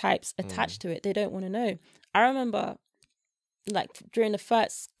stereotypes attached to it. They don't want to know. I remember, like, during the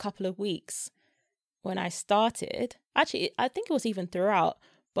first couple of weeks when I started, actually, I think it was even throughout,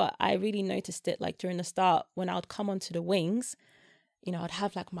 but I really noticed it like during the start when I would come onto the wings, you know, I'd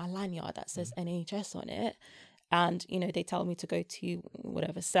have like my lanyard that says NHS on it. And, you know, they tell me to go to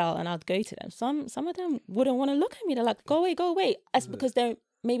whatever cell and I'd go to them. Some of them wouldn't want to look at me. They're like, go away. That's because they're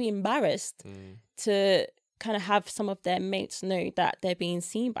maybe embarrassed to kind of have some of their mates know that they're being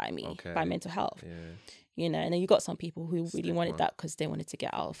seen by me, by mental health. Yeah. You know, and then you got some people who really wanted that because they wanted to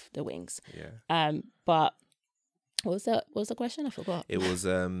get out of the wings. Yeah. But what was the question? I forgot. It was,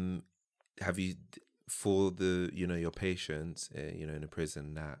 have you, for the, you know, your patients, you know, in the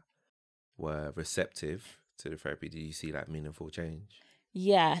prison that were receptive to the therapy, did you see like meaningful change?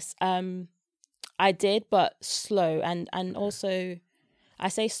 Yes, I did, but slow. And also, I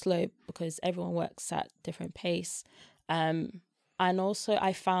say slow because everyone works at different pace. And also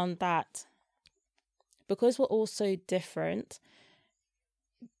I found that because we're all so different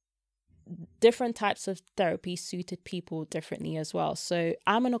types of therapy suited people differently as well. So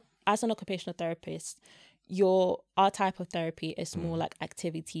as an occupational therapist, our type of therapy is more like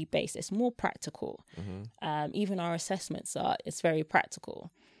activity based. It's more practical. Even our assessments it's very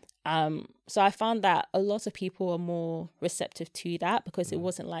practical. So I found that a lot of people are more receptive to that because it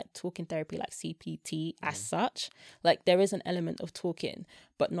wasn't like talking therapy like CPT as such. Like there is an element of talking,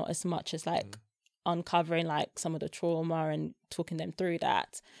 but not as much as like uncovering like some of the trauma and talking them through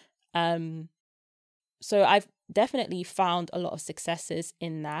that. So I've definitely found a lot of successes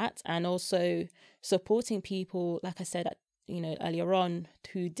in that, and also supporting people, like I said, you know, earlier on,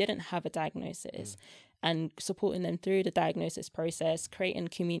 who didn't have a diagnosis, and supporting them through the diagnosis process, creating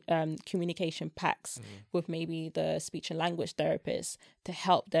communication packs with maybe the speech and language therapist to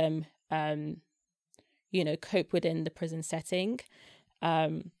help them, cope within the prison setting.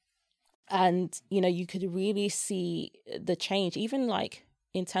 And, you could really see the change, even like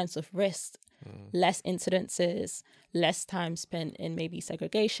in terms of risk, less incidences, less time spent in maybe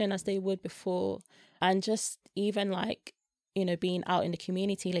segregation as they would before. And just even like, being out in the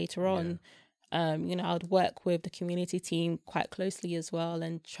community later on, I would work with the community team quite closely as well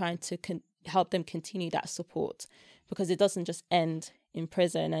and trying to help them continue that support, because it doesn't just end in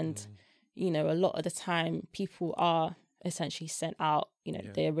prison. And, a lot of the time people are essentially sent out,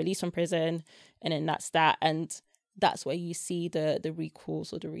 they're released from prison, and then that's that. And that's where you see the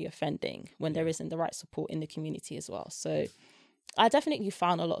recalls or the reoffending when there isn't the right support in the community as well. So I definitely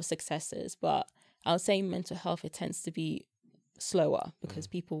found a lot of successes, but I would say mental health, it tends to be slower because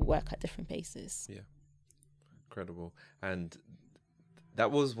people work at different paces. Yeah. Incredible. And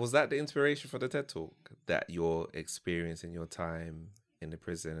that was that the inspiration for the TED Talk? That your experience in your time in the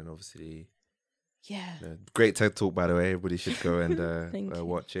prison, and obviously... Yeah. Great TED Talk, by the way. Everybody should go and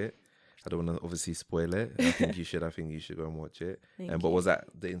watch it. I don't want to obviously spoil it. I think you should go and watch it. But was that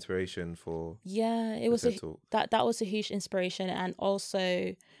the inspiration for? Yeah, it was that was a huge inspiration. And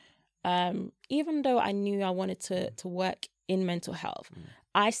also, even though I knew I wanted to work in mental health,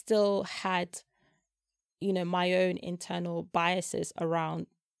 I still had, my own internal biases around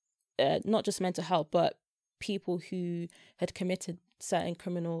not just mental health, but people who had committed certain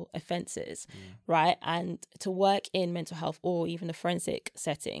criminal offences, right? And to work in mental health or even a forensic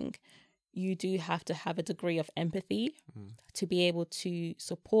setting, you do have to have a degree of empathy to be able to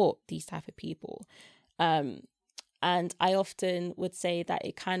support these type of people. And I often would say that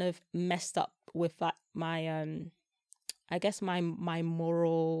it kind of messed up with that, my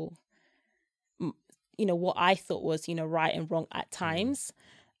moral, what I thought was, right and wrong at times.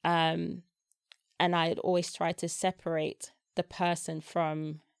 And I'd always try to separate the person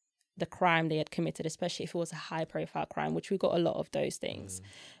from the crime they had committed, especially if it was a high profile crime, which we got a lot of those things.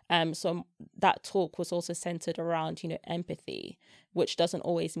 So that talk was also centered around, empathy, which doesn't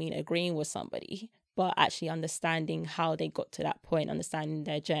always mean agreeing with somebody, but actually understanding how they got to that point, understanding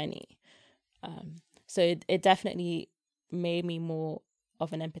their journey. So it definitely made me more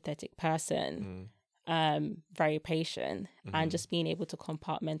of an empathetic person, very patient, and just being able to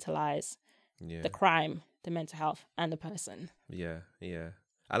compartmentalize the crime, the mental health, and the person. Yeah.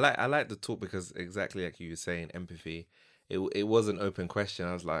 I like the talk because exactly like you were saying, empathy. It was an open question.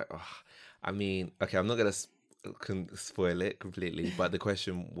 I was like, okay, I'm not gonna spoil it completely, but the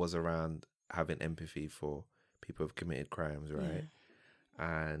question was around having empathy for people who've committed crimes, right? Yeah.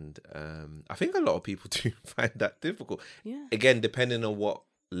 And I think a lot of people do find that difficult. Yeah. Again, depending on what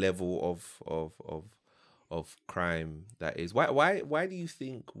level of crime that is. Why do you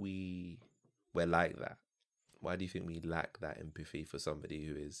think we're like that? Why do you think we lack that empathy for somebody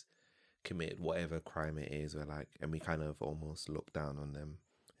who is committed whatever crime it is, and we kind of almost look down on them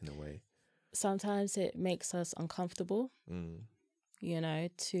in a way? Sometimes it makes us uncomfortable,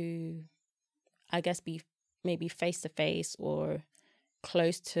 to, I guess, be maybe face to face or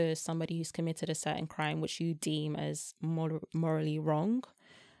close to somebody who's committed a certain crime which you deem as morally wrong.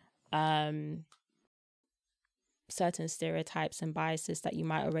 Certain stereotypes and biases that you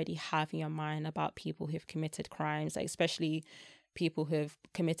might already have in your mind about people who've committed crimes, like especially people who've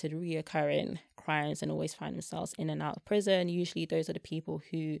committed reoccurring crimes and always find themselves in and out of prison. Usually those are the people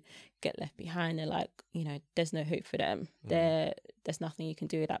who get left behind. They're like, there's no hope for them. There's nothing you can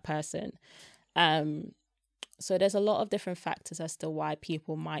do with that person. So there's a lot of different factors as to why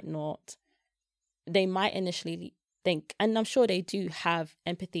people might initially think, and I'm sure they do have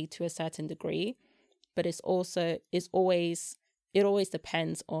empathy to a certain degree, but it always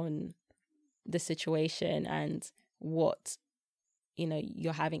depends on the situation and what,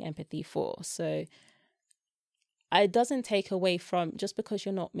 you're having empathy for. So it doesn't take away from, just because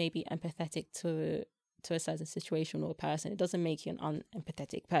you're not maybe empathetic to a certain situation or person, it doesn't make you an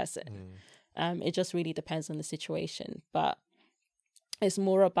unempathetic person. It just really depends on the situation. But it's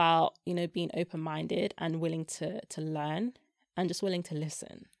more about, being open-minded and willing to learn and just willing to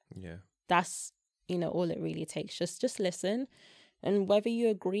listen. Yeah. That's, all it really takes. Just listen. And whether you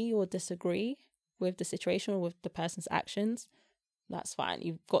agree or disagree with the situation or with the person's actions, that's fine.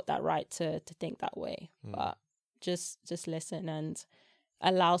 You've got that right to think that way. But just listen and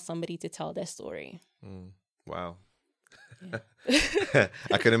allow somebody to tell their story. Wow. Yeah.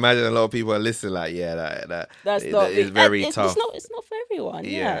 I can imagine a lot of people are listening like, that's very tough. It's not for everyone.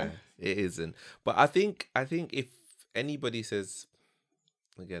 Yeah, it isn't. But I think if anybody says,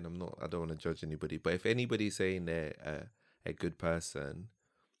 again, I don't want to judge anybody, but if anybody's saying they're a good person,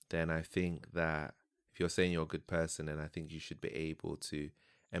 then I think that if you're saying you're a good person, then I think you should be able to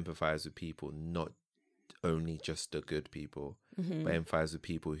empathize with people, not only just the good people, but empathize with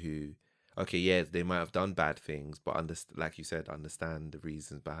people who, okay, yeah, they might have done bad things, but like you said, understand the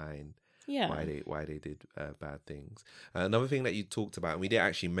reasons behind why they did bad things. Another thing that you talked about, and we didn't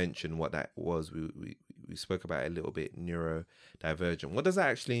actually mention what that was, we spoke about it a little bit, neurodivergent. What does that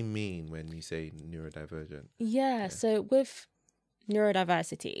actually mean when you say neurodivergent? Yeah. So with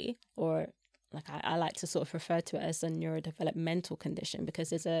neurodiversity, or like I like to sort of refer to it as a neurodevelopmental condition,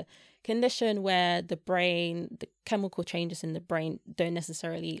 because it's a condition where the chemical changes in the brain don't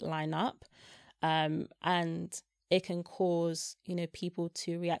necessarily line up, and it can cause, people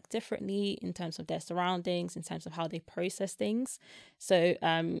to react differently in terms of their surroundings, in terms of how they process things. So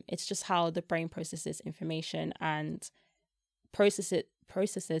it's just how the brain processes information and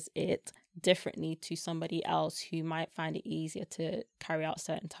processes it differently to somebody else who might find it easier to carry out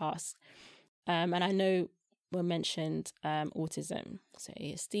certain tasks. And I know we mentioned autism, so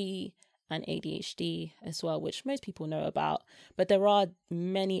ASD and ADHD as well, which most people know about. But there are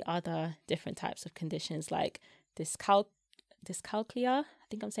many other different types of conditions like dyscalculia. I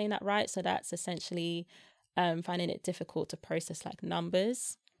think I'm saying that right. So that's essentially finding it difficult to process like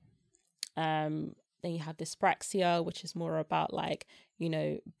numbers. Then you have dyspraxia, which is more about like,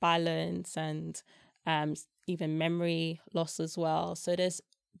 balance and even memory loss as well. So there's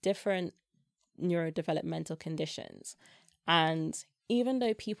different neurodevelopmental conditions. And even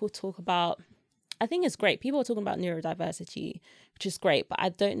though people talk about, I think it's great, people are talking about neurodiversity, which is great, but I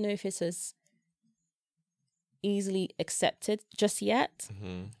don't know if it's as easily accepted just yet.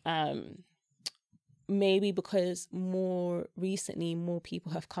 Maybe because more recently, more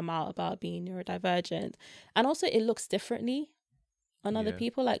people have come out about being neurodivergent. And also it looks differently on other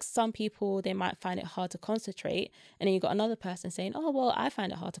people. Like some people, they might find it hard to concentrate. And then you got another person saying, oh, well, I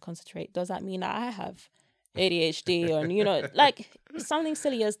find it hard to concentrate. Does that mean that I have ADHD? Or, like something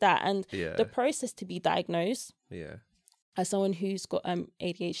silly as that. And the process to be diagnosed as someone who's got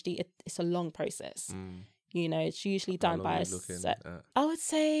ADHD, it's a long process. It's usually done by I would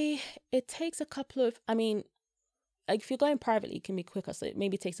say it takes a couple of, like if you're going privately, it can be quicker. So it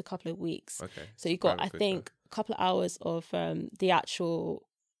maybe takes a couple of weeks. Okay. So you got, I think, a couple of hours of the actual,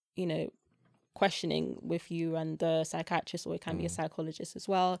 questioning with you and the psychiatrist, or it can be a psychologist as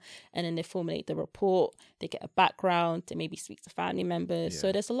well. And then they formulate the report, they get a background, they maybe speak to family members.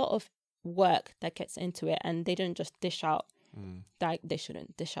 So there's a lot of work that gets into it, and they don't just dish out, they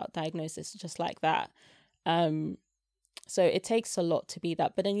shouldn't dish out diagnosis just like that. So it takes a lot to be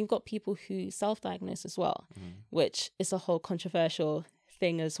that. But then you've got people who self-diagnose as well, which is a whole controversial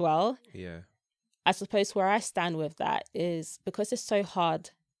thing as well. I suppose where I stand with that is because it's so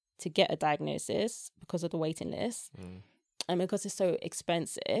hard to get a diagnosis because of the waiting list, and because it's so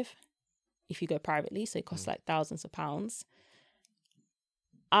expensive if you go privately, so it costs like thousands of pounds.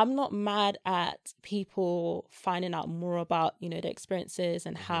 I'm not mad at people finding out more about, their experiences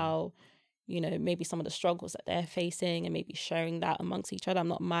and how, maybe some of the struggles that they're facing, and maybe sharing that amongst each other. I'm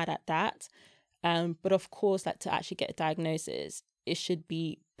not mad at that. But of course, like to actually get a diagnosis, it should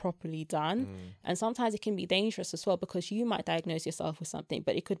be properly done. And sometimes it can be dangerous as well, because you might diagnose yourself with something,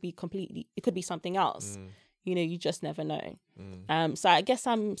 but it could be something else. You just never know. So I guess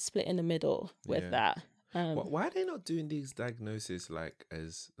I'm split in the middle with that. Why are they not doing these diagnoses like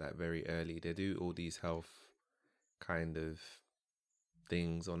very early? They do all these health kind of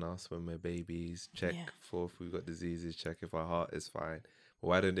things on us when we're babies, check for if we've got diseases, check if our heart is fine. But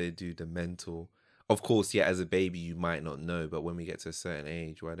why don't they do the mental? Of course, as a baby you might not know, but when we get to a certain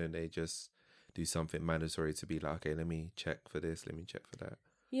age, why don't they just do something mandatory to be like, okay, let me check for this, let me check for that?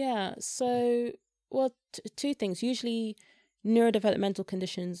 So two things. Usually neurodevelopmental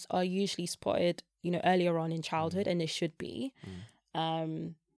conditions are usually spotted earlier on in childhood, and they should be.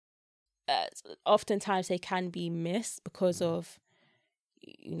 Oftentimes they can be missed because of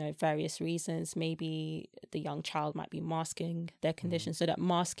various reasons. Maybe the young child might be masking their condition. So that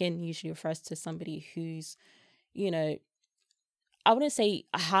masking usually refers to somebody who's, I wouldn't say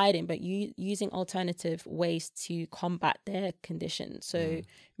hiding, but using alternative ways to combat their condition. So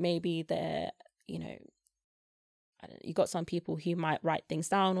maybe they're, you got some people who might write things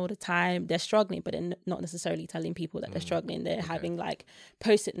down all the time. They're struggling, but they're not necessarily telling people that they're struggling. They're having like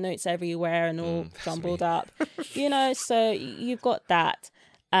post-it notes everywhere and all jumbled up, so you've got that.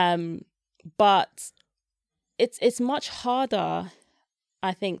 But it's much harder,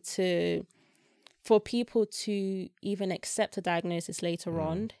 I think, for people to even accept a diagnosis later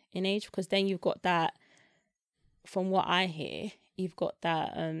on in age, because then you've got that, from what I hear, you've got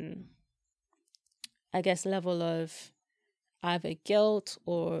that, I guess, level of either guilt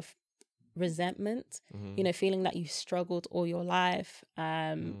or resentment, feeling that you've struggled all your life.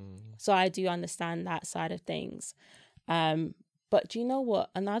 So I do understand that side of things. But do you know what?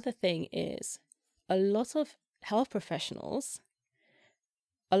 Another thing is, a lot of health professionals,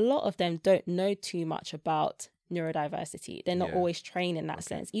 a lot of them don't know too much about neurodiversity. They're not always trained in that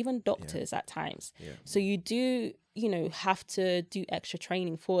sense, even doctors at times. So you do, have to do extra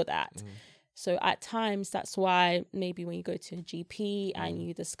training for that. So at times, that's why maybe when you go to a GP and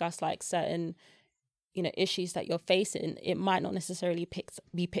you discuss like certain, issues that you're facing, it might not necessarily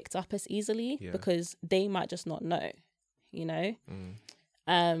be picked up as easily because they might just not know,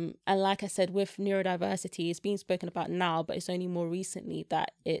 And like I said, with neurodiversity, it's being spoken about now, but it's only more recently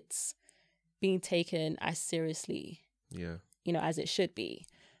that it's being taken as seriously, as it should be.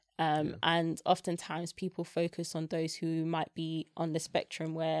 And oftentimes people focus on those who might be on the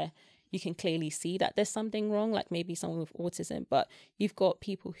spectrum where you can clearly see that there's something wrong, like maybe someone with autism, but you've got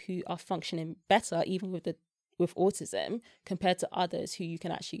people who are functioning better even with autism compared to others who you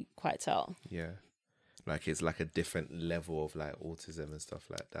can actually quite tell. Yeah. Like it's like a different level of like autism and stuff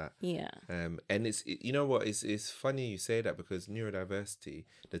like that. Yeah. And it's funny you say that, because neurodiversity,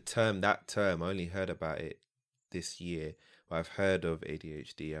 that term, I only heard about it this year. But I've heard of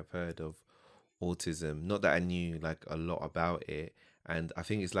ADHD, I've heard of autism. Not that I knew like a lot about it. And I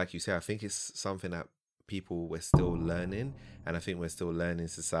think it's like you say, I think it's something that we're still learning. And I think we're still learning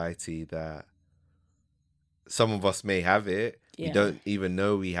society that some of us may have it. We don't even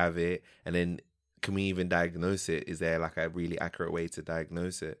know we have it. And then can we even diagnose it? Is there like a really accurate way to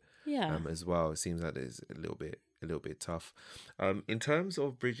diagnose it? Yeah. As well, it seems like it's a little bit tough. In terms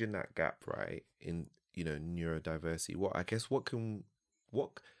of bridging that gap, right? In neurodiversity,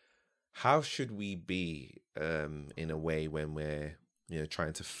 how should we be in a way when we're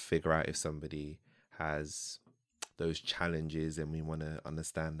trying to figure out if somebody has those challenges and we want to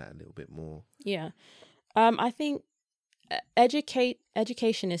understand that a little bit more? Yeah. I think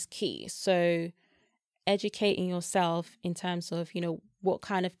education is key. So educating yourself in terms of, what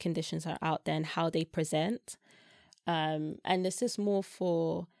kind of conditions are out there and how they present. And this is more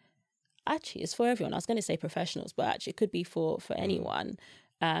for, actually, it's for everyone. I was going to say professionals, but actually it could be for anyone.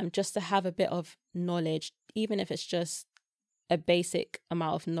 Just to have a bit of knowledge, even if it's just a basic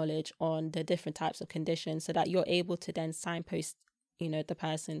amount of knowledge on the different types of conditions, so that you're able to then signpost, the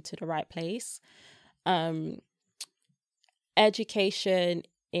person to the right place. Education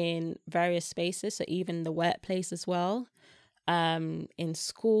in various spaces, so even the workplace as well, in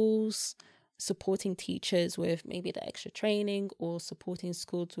schools, supporting teachers with maybe the extra training, or supporting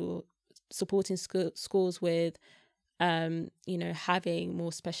schools with having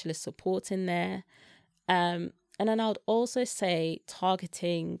more specialist support in there. And then I would also say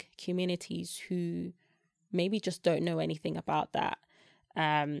targeting communities who maybe just don't know anything about that.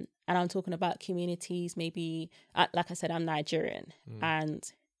 And I'm talking about communities, maybe, like I said, I'm Nigerian. And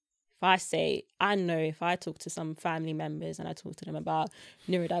if I talk to some family members and I talk to them about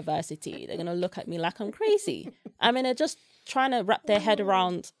neurodiversity, they're going to look at me like I'm crazy. I mean, they're just trying to wrap their head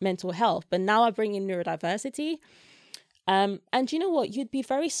around mental health. But now I bring in neurodiversity. And you know what? You'd be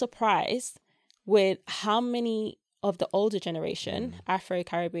very surprised with how many of the older generation,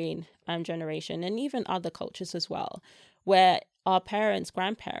 Afro-Caribbean generation, and even other cultures as well, where our parents,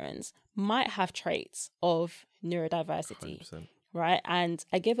 grandparents might have traits of neurodiversity, 100%. Right? And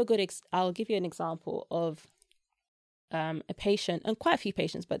I'll give you an example of a patient, and quite a few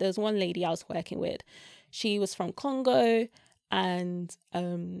patients, but there was one lady I was working with. She was from Congo, and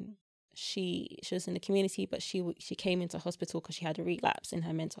she was in the community, but she came into hospital because she had a relapse in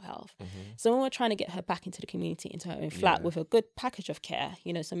her mental health. So when we're trying to get her back into the community, into her own flat with a good package of care,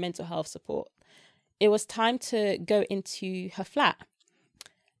 some mental health support, it was time to go into her flat.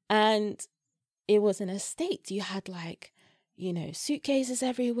 And it was in a state. You had suitcases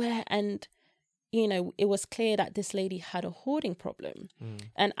everywhere. And, it was clear that this lady had a hoarding problem.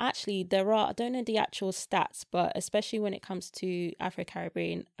 And actually I don't know the actual stats, but especially when it comes to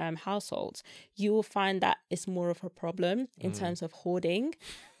Afro-Caribbean households, you will find that it's more of a problem in terms of hoarding,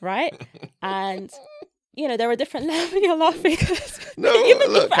 right? And, there are different levels. You're laughing. No,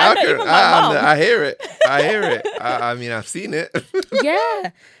 look, I hear it. I mean, I've seen it.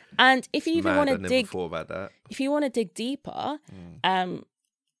 Yeah. And if you even want to dig, about that. If you want to dig deeper,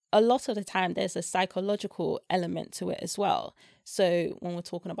 a lot of the time there's a psychological element to it as well. So when we're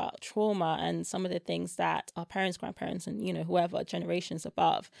talking about trauma and some of the things that our parents, grandparents, and whoever generations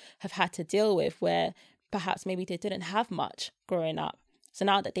above have had to deal with, where perhaps maybe they didn't have much growing up. So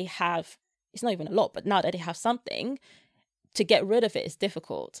now that they have, it's not even a lot, but now that they have something, to get rid of it is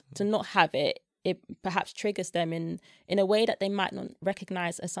difficult. To not have it, it perhaps triggers them in a way that they might not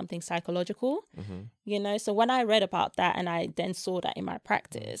recognize as something psychological, you know? So when I read about that and I then saw that in my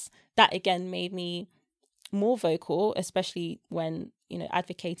practice, that again made me more vocal, especially when, you know,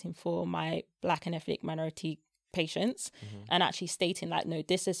 advocating for my Black and ethnic minority patients and actually stating like, no,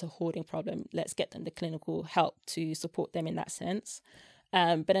 this is a hoarding problem. Let's get them the clinical help to support them in that sense.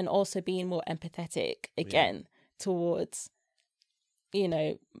 But then also being more empathetic again towards, you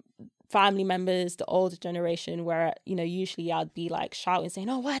know, family members, the older generation, where, you know, usually I'd be like shouting, saying,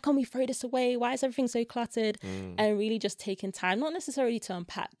 oh, why can't we throw this away? Why is everything so cluttered? And really just taking time, not necessarily to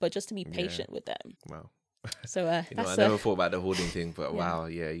unpack, but just to be patient with them. Wow. So you know, I never thought about the hoarding thing, but wow,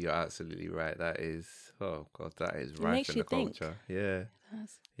 yeah, you're absolutely right. That is, oh God, that is rife in the culture. Yeah.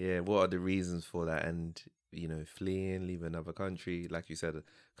 Yeah. What are the reasons for that? And, you know, fleeing, leave another country, like you said,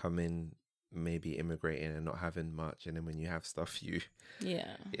 come in, maybe immigrating and not having much, and then when you have stuff, you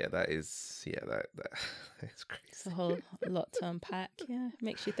that is it's crazy. It's a whole lot to unpack.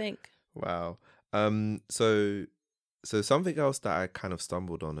 Makes you think. Wow. So something else that I kind of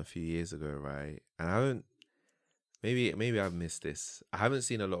stumbled on a few years ago, right? And I haven't, maybe I've missed this. I haven't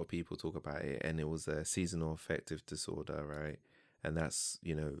seen a lot of people talk about it, and it was a seasonal affective disorder, right? And that's,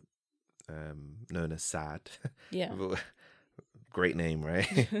 you know, known as SAD. Yeah. Great name,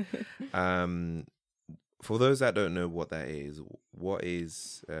 right? For those that don't know what that is, what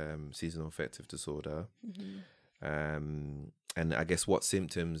is seasonal affective disorder? And I guess what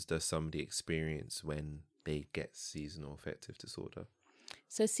symptoms does somebody experience when they get seasonal affective disorder?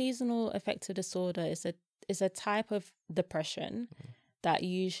 So seasonal affective disorder is a type of depression that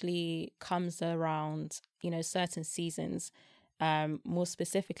usually comes around, you know, certain seasons, more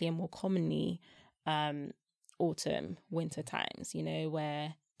specifically and more commonly, autumn, winter times, you know,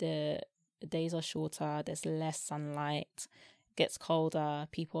 where the days are shorter, there's less sunlight, gets colder,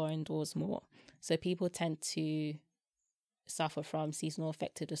 people are indoors more. So people tend to suffer from seasonal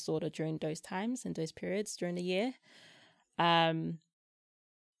affective disorder during those times and those periods during the year. I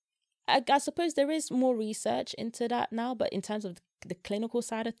suppose there is more research into that now, but in terms of the clinical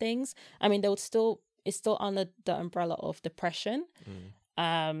side of things, I mean, it's still under the umbrella of depression.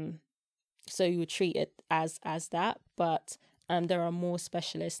 So you would treat it as that, but there are more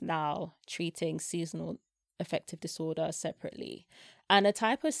specialists now treating seasonal affective disorder separately. And the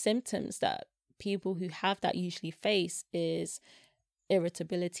type of symptoms that people who have that usually face is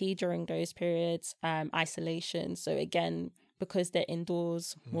irritability during those periods, isolation. So again, because they're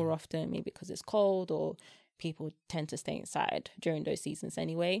indoors more often, maybe because it's cold, or people tend to stay inside during those seasons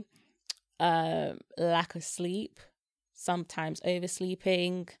anyway. Lack of sleep, sometimes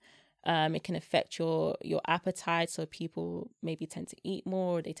oversleeping. It can affect your appetite. So people maybe tend to eat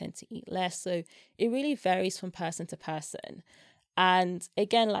more, or they tend to eat less. So it really varies from person to person. And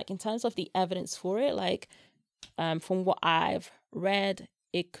again, like in terms of the evidence for it, like from what I've read,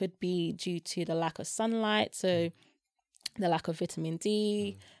 it could be due to the lack of sunlight. So the lack of vitamin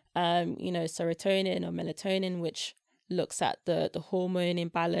D, you know, serotonin or melatonin, which looks at the hormone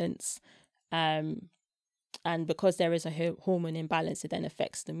imbalance. And because there is a hormone imbalance, it then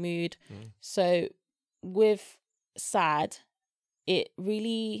affects the mood. So with SAD, it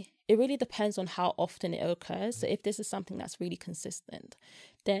really depends on how often it occurs. So if this is something that's really consistent,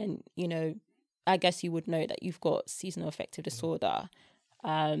 then, you know, I guess you would know that you've got seasonal affective disorder.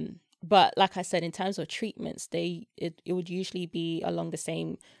 But like I said, in terms of treatments, it would usually be along the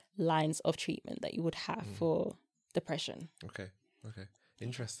same lines of treatment that you would have for depression. Okay.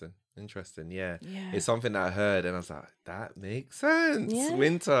 Interesting. Yeah. It's something that I heard and I was like, that makes sense. Yeah.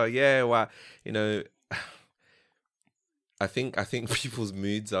 Winter. Yeah. Wow. You know, I think people's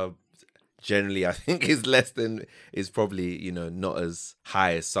moods are generally, I think is probably, you know, not as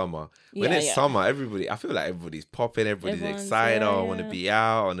high as summer. When it's summer, I feel like everybody's popping, everybody's excited. I want to be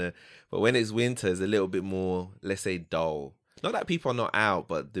out but when it's winter, it's a little bit more, let's say, dull. Not that people are not out,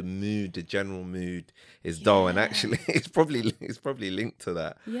 but the general mood is dull, and actually, it's probably linked to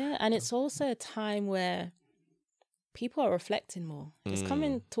that. Yeah, and it's also a time where people are reflecting more. It's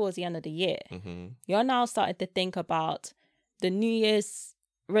coming towards the end of the year. You're now starting to think about the New Year's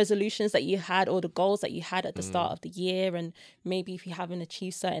resolutions that you had, or the goals that you had at the start of the year, and maybe if you haven't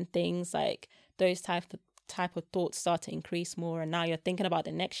achieved certain things, like those type of thoughts start to increase more. And now you're thinking about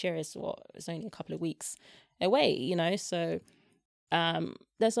the next year it's only a couple of weeks away, you know. So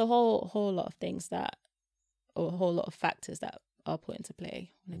there's a whole lot of things a whole lot of factors that are put into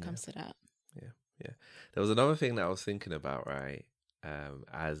play when it comes to that. Yeah. There was another thing that I was thinking about, right?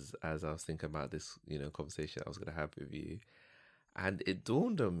 As I was thinking about this, you know, conversation I was going to have with you, and it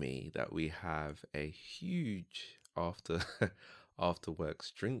dawned on me that we have a huge after after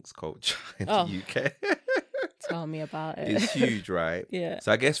works drinks culture in Oh. the UK. Tell me about it. It's huge, right? Yeah.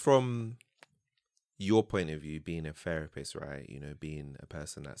 So I guess from your point of view, being a therapist, right? You know, being a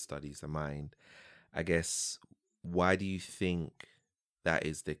person that studies the mind, I guess, why do you think that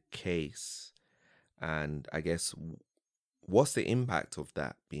is the case? And I guess, what's the impact of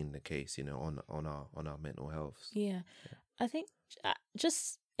that being the case, you know, on our mental health? Yeah. I think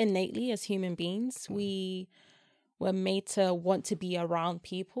just innately as human beings, we were made to want to be around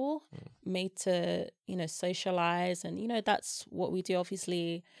people, made to, you know, socialize. And, you know, that's what we do.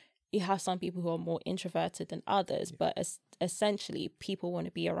 Obviously, you have some people who are more introverted than others, but essentially people want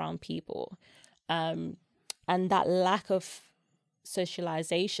to be around people. And that lack of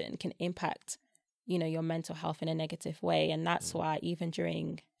socialization can impact, you know, your mental health in a negative way. And that's why even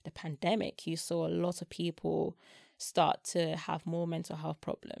during the pandemic, you saw a lot of people start to have more mental health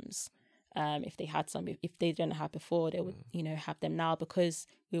problems. If they had some, if they didn't have before, they would, you know, have them now, because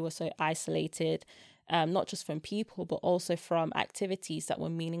we were so isolated, not just from people, but also from activities that were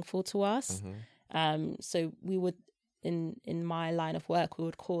meaningful to us. So we would, in my line of work, we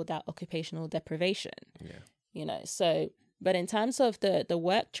would call that occupational deprivation. Yeah. You know, so, but in terms of the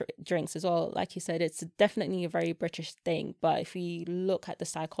work drinks as well, like you said, it's definitely a very British thing. But if we look at the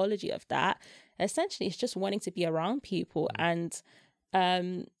psychology of that, essentially it's just wanting to be around people. And,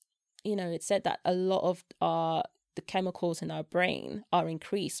 you know, it's said that a lot of the chemicals in our brain are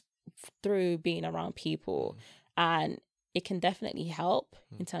increased through being around people. And it can definitely help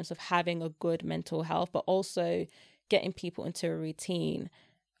in terms of having a good mental health, but also getting people into a routine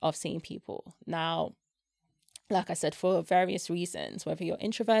of seeing people. Now, like I said, for various reasons, whether you're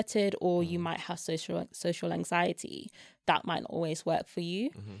introverted or you might have social anxiety, that might not always work for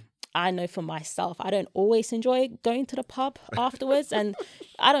you. I know for myself, I don't always enjoy going to the pub afterwards. And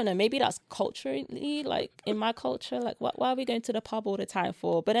I don't know, maybe that's culturally, like in my culture, like why are we going to the pub all the time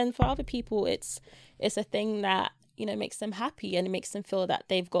for? But then for other people, it's a thing that, you know, makes them happy, and it makes them feel that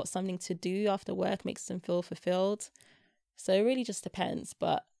they've got something to do after work, makes them feel fulfilled. So it really just depends.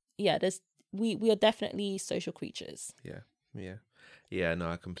 But yeah, we are definitely social creatures. Yeah, no,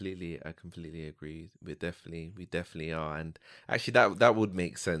 I completely agree. We definitely are. And actually that would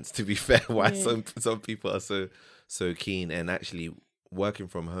make sense, to be fair, why some people are so keen. And actually working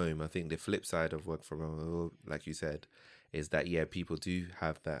from home, I think the flip side of work from home, like you said, is that people do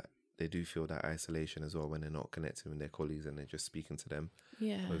have that, they do feel that isolation as well when they're not connecting with their colleagues and they're just speaking to them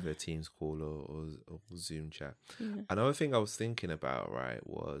over a Teams call or Zoom chat. Another thing I was thinking about, right,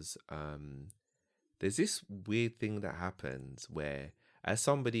 was there's this weird thing that happens where, as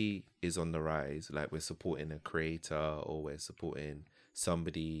somebody is on the rise, like we're supporting a creator or we're supporting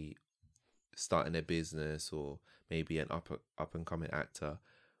somebody starting a business or maybe an up and coming actor,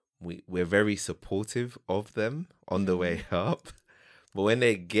 we're very supportive of them on the way up. But when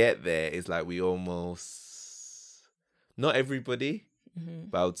they get there, it's like we almost, not everybody,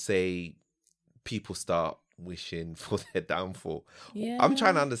 but I would say people start wishing for their downfall. I'm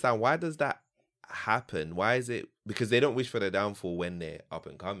trying to understand, why does that happen? Why is it? Because they don't wish for their downfall when they're up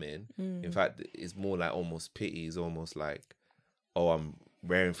and coming. In fact, it's more like almost pity. It's almost like, oh, I'm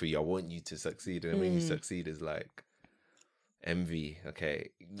raring for you, I want you to succeed. And when you succeed, it's like envy.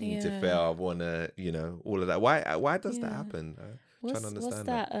 Okay, you need to fail, I want to, you know, all of that. Why does that happen? I'm trying to understand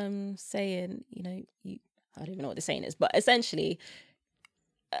that saying, you know, I don't even know what the saying is, but essentially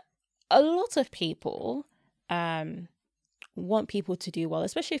a lot of people want people to do well,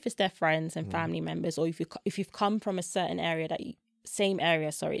 especially if it's their friends and family members, or if you've come from a certain area that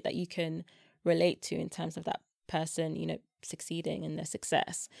you can relate to in terms of that person, you know, succeeding in their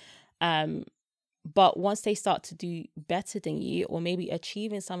success. But once they start to do better than you, or maybe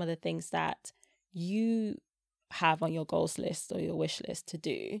achieving some of the things that you have on your goals list or your wish list to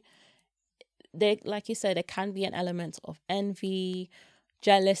do, they, like you said, there can be an element of envy,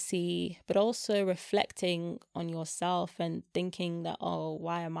 jealousy, but also reflecting on yourself and thinking that, oh,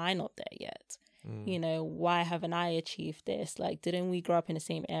 why am I not there yet? You know, why haven't I achieved this? Like, didn't we grow up in the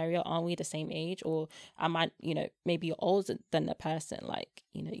same area? Aren't we the same age? Or am I, you know, maybe you're older than the person. Like,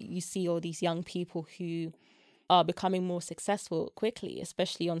 you know, you see all these young people who are becoming more successful quickly,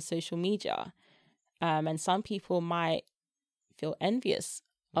 especially on social media. And some people might feel envious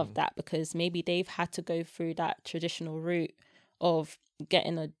of that because maybe they've had to go through that traditional route of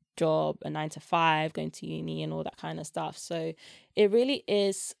getting a job, a 9-to-5, going to uni and all that kind of stuff. So it really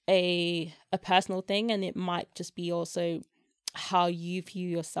is a personal thing, and it might just be also how you view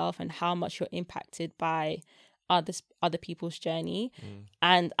yourself and how much you're impacted by other people's journey.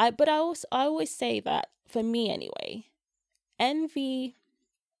 And I always say that, for me anyway, envy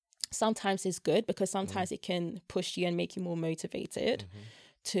sometimes is good, because sometimes it can push you and make you more motivated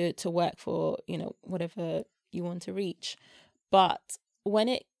to work for, you know, whatever you want to reach. But when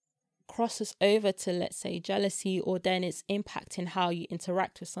it crosses over to, let's say, jealousy, or then it's impacting how you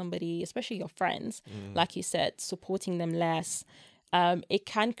interact with somebody, especially your friends, like you said, supporting them less, it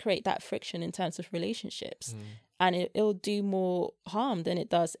can create that friction in terms of relationships. And it'll do more harm than it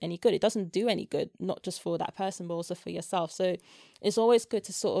does any good. It doesn't do any good, not just for that person, but also for yourself. So it's always good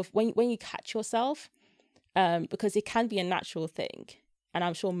to sort of, when you catch yourself, because it can be a natural thing. And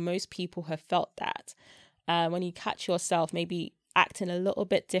I'm sure most people have felt that. When you catch yourself maybe acting a little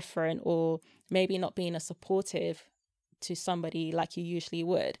bit different, or maybe not being as supportive to somebody like you usually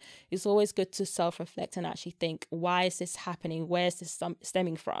would, it's always good to self-reflect and actually think, why is this happening? Where is this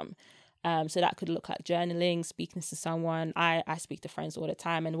stemming from? So that could look like journaling, speaking to someone. I speak to friends all the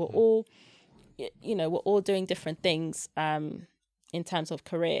time, and we're all, you know, we're all doing different things in terms of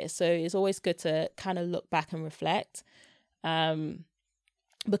career. So it's always good to kind of look back and reflect,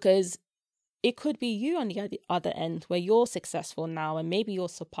 because it could be you on the other end where you're successful now, and maybe you're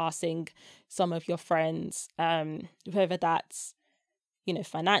surpassing some of your friends, whether that's, you know,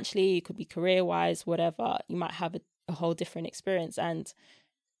 financially, it could be career-wise, whatever. You might have a whole different experience. And,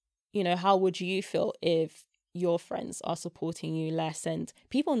 you know, how would you feel if your friends are supporting you less? And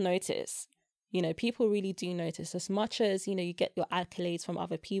people notice, you know, people really do notice. As much as, you know, you get your accolades from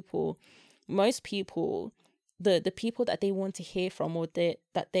other people, most people, the people that they want to hear from, or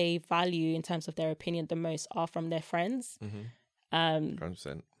that they value in terms of their opinion the most, are from their friends.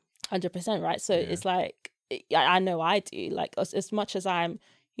 100%. 100%, right? So it's like, I know I do. Like, as much as I'm,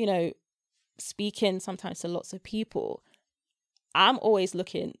 you know, speaking sometimes to lots of people, I'm always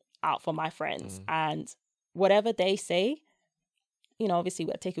looking out for my friends, and whatever they say, you know, obviously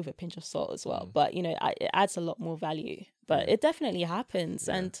we'll take it with a pinch of salt as well, but, you know, it adds a lot more value. But it definitely happens,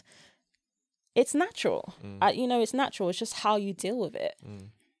 and it's natural. You know, it's natural. It's just how you deal with it.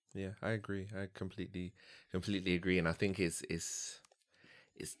 Yeah, I agree. I completely agree. And I think it's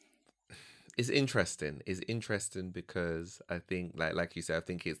interesting. It's interesting because I think, like you said, I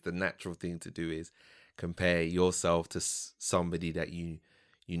think it's the natural thing to do is compare yourself to somebody that you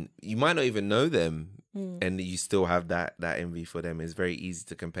might not even know them, and you still have that envy for them. It's very easy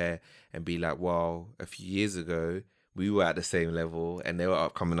to compare and be like, wow, a few years ago we were at the same level and they were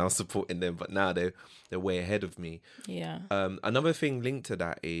upcoming, I was supporting them, but now they're way ahead of me. Yeah. Another thing linked to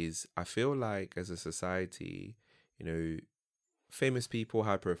that is, I feel like as a society, you know, famous people,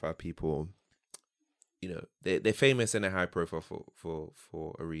 high profile people, you know, they're famous and they're high profile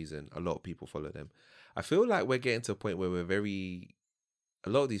for a reason. A lot of people follow them. I feel like we're getting to a point where a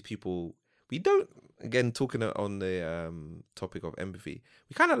lot of these people, we don't, again, talking on the topic of empathy,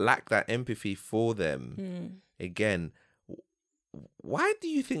 we kind of lack that empathy for them. Again, why do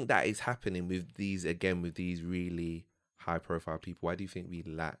you think that is happening with these really high profile people? Why do you think we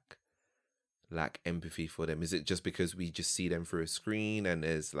lack empathy for them? Is it just because we just see them through a screen and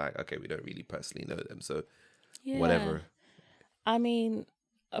it's like, okay, we don't really personally know them, so whatever? I mean,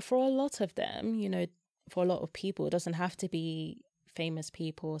 for a lot of them, you know, for a lot of people, it doesn't have to be famous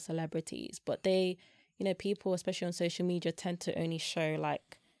people or celebrities, but they, you know, people, especially on social media, tend to only show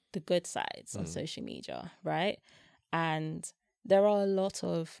like the good sides on social media, right? And there are a lot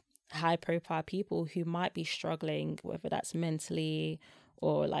of high profile people who might be struggling, whether that's mentally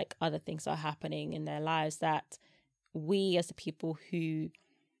or like other things are happening in their lives, that we as the people who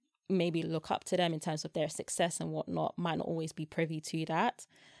maybe look up to them in terms of their success and whatnot might not always be privy to that.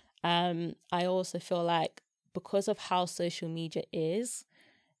 I also feel like because of how social media is,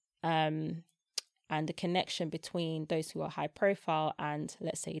 and the connection between those who are high profile and,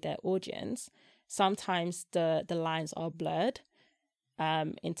 let's say, their audience, sometimes the lines are blurred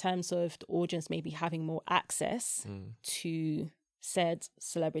in terms of the audience maybe having more access to said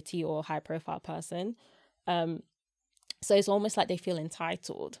celebrity or high profile person. So it's almost like they feel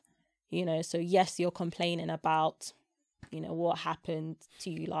entitled, you know. So yes, you're complaining about, you know, what happened to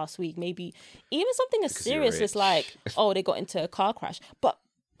you last week. Maybe even something as serious as like, oh, they got into a car crash, but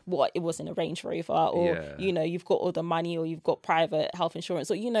what, it was in a Range Rover, or, you know, you've got all the money, or you've got private health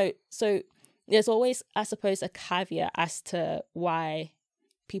insurance, or, you know, so there's always, I suppose, a caveat as to why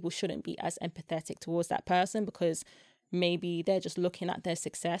people shouldn't be as empathetic towards that person, because maybe they're just looking at their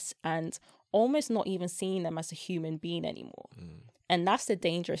success and almost not even seeing them as a human being anymore. And that's the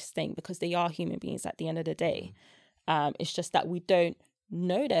dangerous thing, because they are human beings at the end of the day. It's just that we don't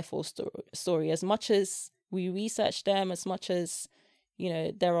know their full story. As much as we research them, as much as, you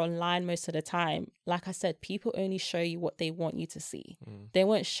know, they're online most of the time, like I said, people only show you what they want you to see. They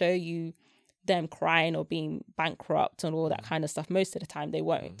won't show you them crying or being bankrupt and all that kind of stuff. Most of the time they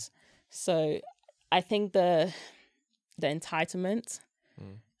won't. So I think the entitlement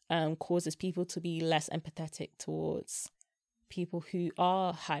causes people to be less empathetic towards people who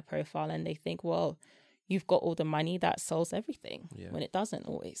are high profile, and they think, well, you've got all the money, that solves everything, when it doesn't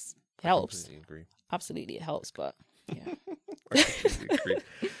always. It helps. I completely agree. Absolutely, it helps, but yeah. I completely agree.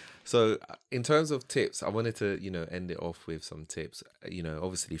 So in terms of tips, I wanted to, end it off with some tips.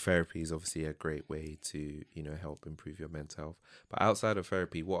 Obviously therapy is obviously a great way to, help improve your mental health. But outside of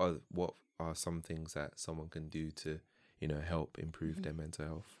therapy, what are some things that someone can do to, help improve their mental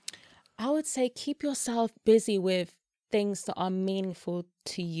health? I would say keep yourself busy with things that are meaningful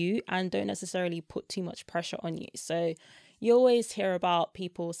to you and don't necessarily put too much pressure on you. So you always hear about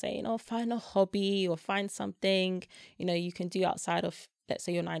people saying, oh, find a hobby or find something, you can do outside of, let's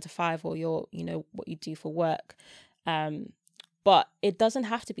say, your 9 to 5 or your, what you do for work. But it doesn't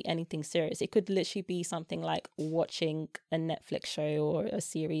have to be anything serious. It could literally be something like watching a Netflix show or a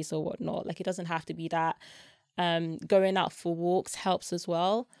series or whatnot. Like, it doesn't have to be that. Going out for walks helps as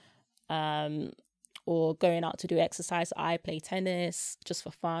well. Or going out to do exercise. I play tennis just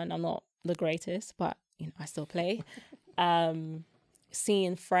for fun. I'm not the greatest, but I still play.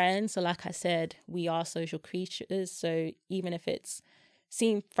 Seeing friends. So like I said, we are social creatures. So even if it's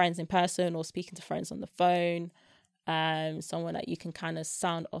seeing friends in person or speaking to friends on the phone, someone that you can kind of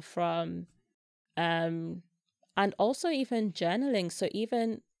sound off from, and also even journaling. So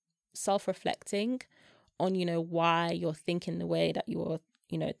even self-reflecting on, why you're thinking the way that you're,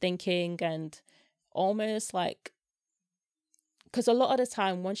 thinking, and almost like, because a lot of the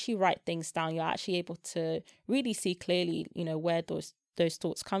time, once you write things down, you're actually able to really see clearly, where those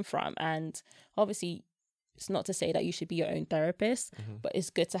thoughts come from. And obviously, it's not to say that you should be your own therapist, but it's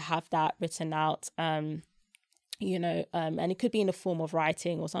good to have that written out. And it could be in the form of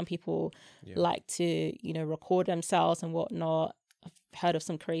writing, or some people like to, record themselves and whatnot. I've heard of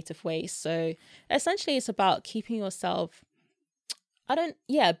some creative ways. So essentially, it's about keeping yourself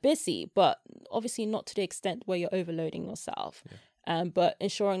busy, but obviously not to the extent where you're overloading yourself. But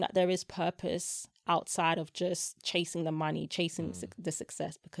ensuring that there is purpose outside of just chasing the money, chasing the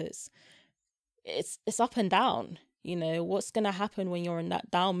success, because it's up and down. What's going to happen when you're in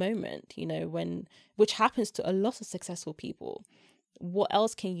that down moment, which happens to a lot of successful people. What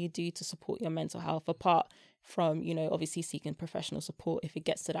else can you do to support your mental health apart from, obviously seeking professional support if it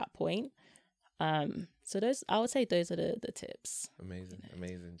gets to that point? So I would say those are the tips. Amazing.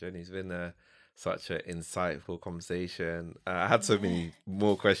 Jenny, it's been such an insightful conversation. I had so many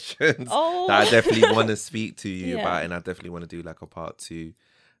more questions that I definitely want to speak to you about, and I definitely want to do like a part 2,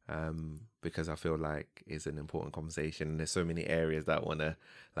 because I feel like it's an important conversation, and there's so many areas that I want to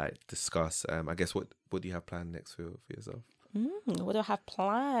like discuss. I guess what do you have planned next for yourself? What do I have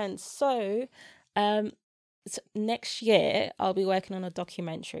planned? So, next year I'll be working on a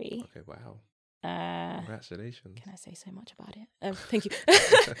documentary. Okay, wow. Congratulations. Can I say so much about it? Thank you.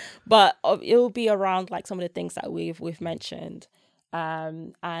 But it'll be around like some of the things that we've mentioned,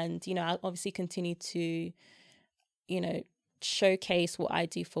 and I'll obviously continue to showcase what I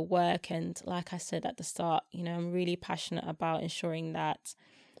do for work. And like I said at the start, I'm really passionate about ensuring that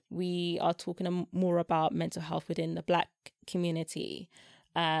we are talking more about mental health within the Black community,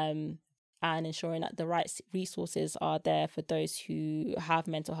 and ensuring that the right resources are there for those who have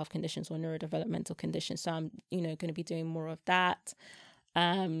mental health conditions or neurodevelopmental conditions. So I'm, going to be doing more of that.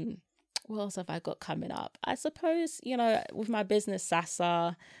 What else have I got coming up? I suppose, with my business,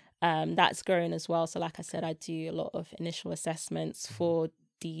 Sasa, that's growing as well. So like I said, I do a lot of initial assessments for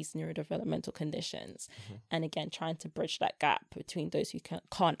these neurodevelopmental conditions. And again, trying to bridge that gap between those who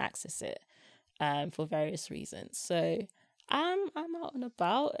can't access it for various reasons. So I'm out and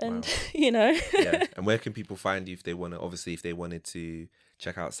about, and Yeah. And where can people find you if they wanted to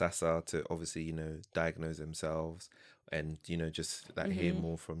check out Sasa to obviously, diagnose themselves and, just like hear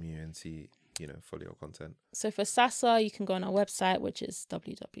more from you and see, follow your content? So for Sasa, you can go on our website, which is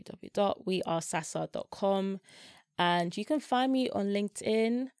www.wearesasa.com. And you can find me on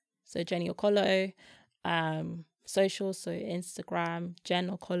LinkedIn, so Jenny Okolo, socials, so Instagram, Jen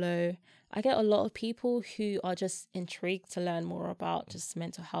Okolo. I get a lot of people who are just intrigued to learn more about just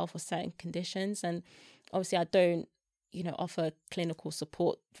mental health or certain conditions. And obviously I don't, offer clinical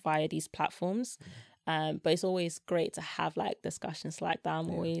support via these platforms. But it's always great to have like discussions like that. I'm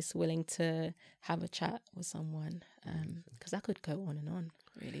always willing to have a chat with someone, because I could go on and on,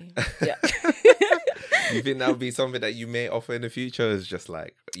 really. Yeah. You think that would be something that you may offer in the future? Is just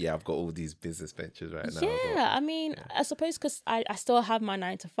like, I've got all these business ventures right now. I suppose because I still have my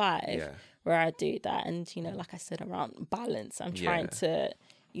 9 to 5 where I do that. And, like I said, around balance, I'm trying to,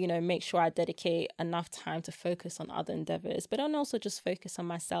 make sure I dedicate enough time to focus on other endeavors, but then also just focus on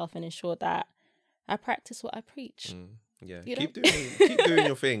myself and ensure that I practice what I preach. Yeah, keep doing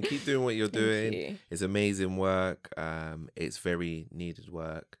your thing. Keep doing what you're doing. You. It's amazing work. It's very needed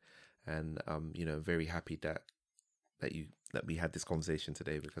work, and very happy that we had this conversation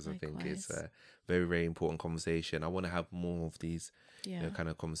today, because I think it's a very, very important conversation. I want to have more of these kind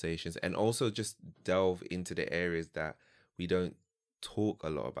of conversations, and also just delve into the areas that we don't talk a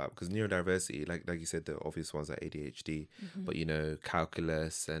lot about, because neurodiversity, like you said, the obvious ones are ADHD, but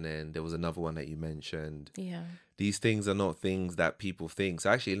calculus, and then there was another one that you mentioned. These things are not things that people think. So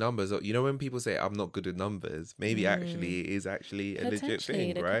actually numbers are, when people say I'm not good at numbers, maybe actually it is actually a legit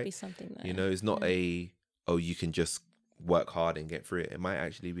thing, there right? could be something there. It's not you can just work hard and get through it. It might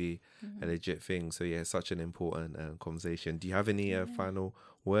actually be a legit thing. So yeah, such an important conversation. Do you have any final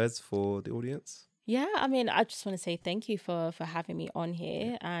words for the audience? Yeah, I mean, I just want to say thank you for having me on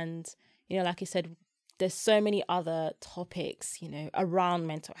here. And, like you said, there's so many other topics, around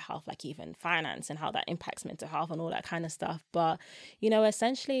mental health, like even finance and how that impacts mental health and all that kind of stuff. But,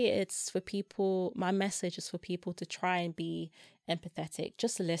 essentially it's for people, my message is for people to try and be empathetic.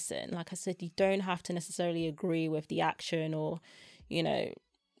 Just listen. Like I said, you don't have to necessarily agree with the action or,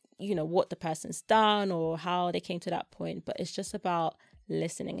 what the person's done or how they came to that point. But it's just about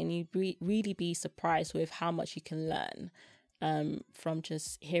listening, and you'd really be surprised with how much you can learn from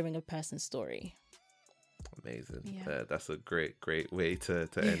just hearing a person's story. Amazing. That's a great way to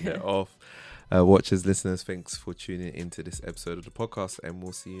end it off. Watchers, listeners, thanks for tuning into this episode of the podcast, and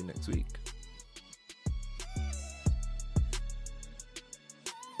we'll see you next week.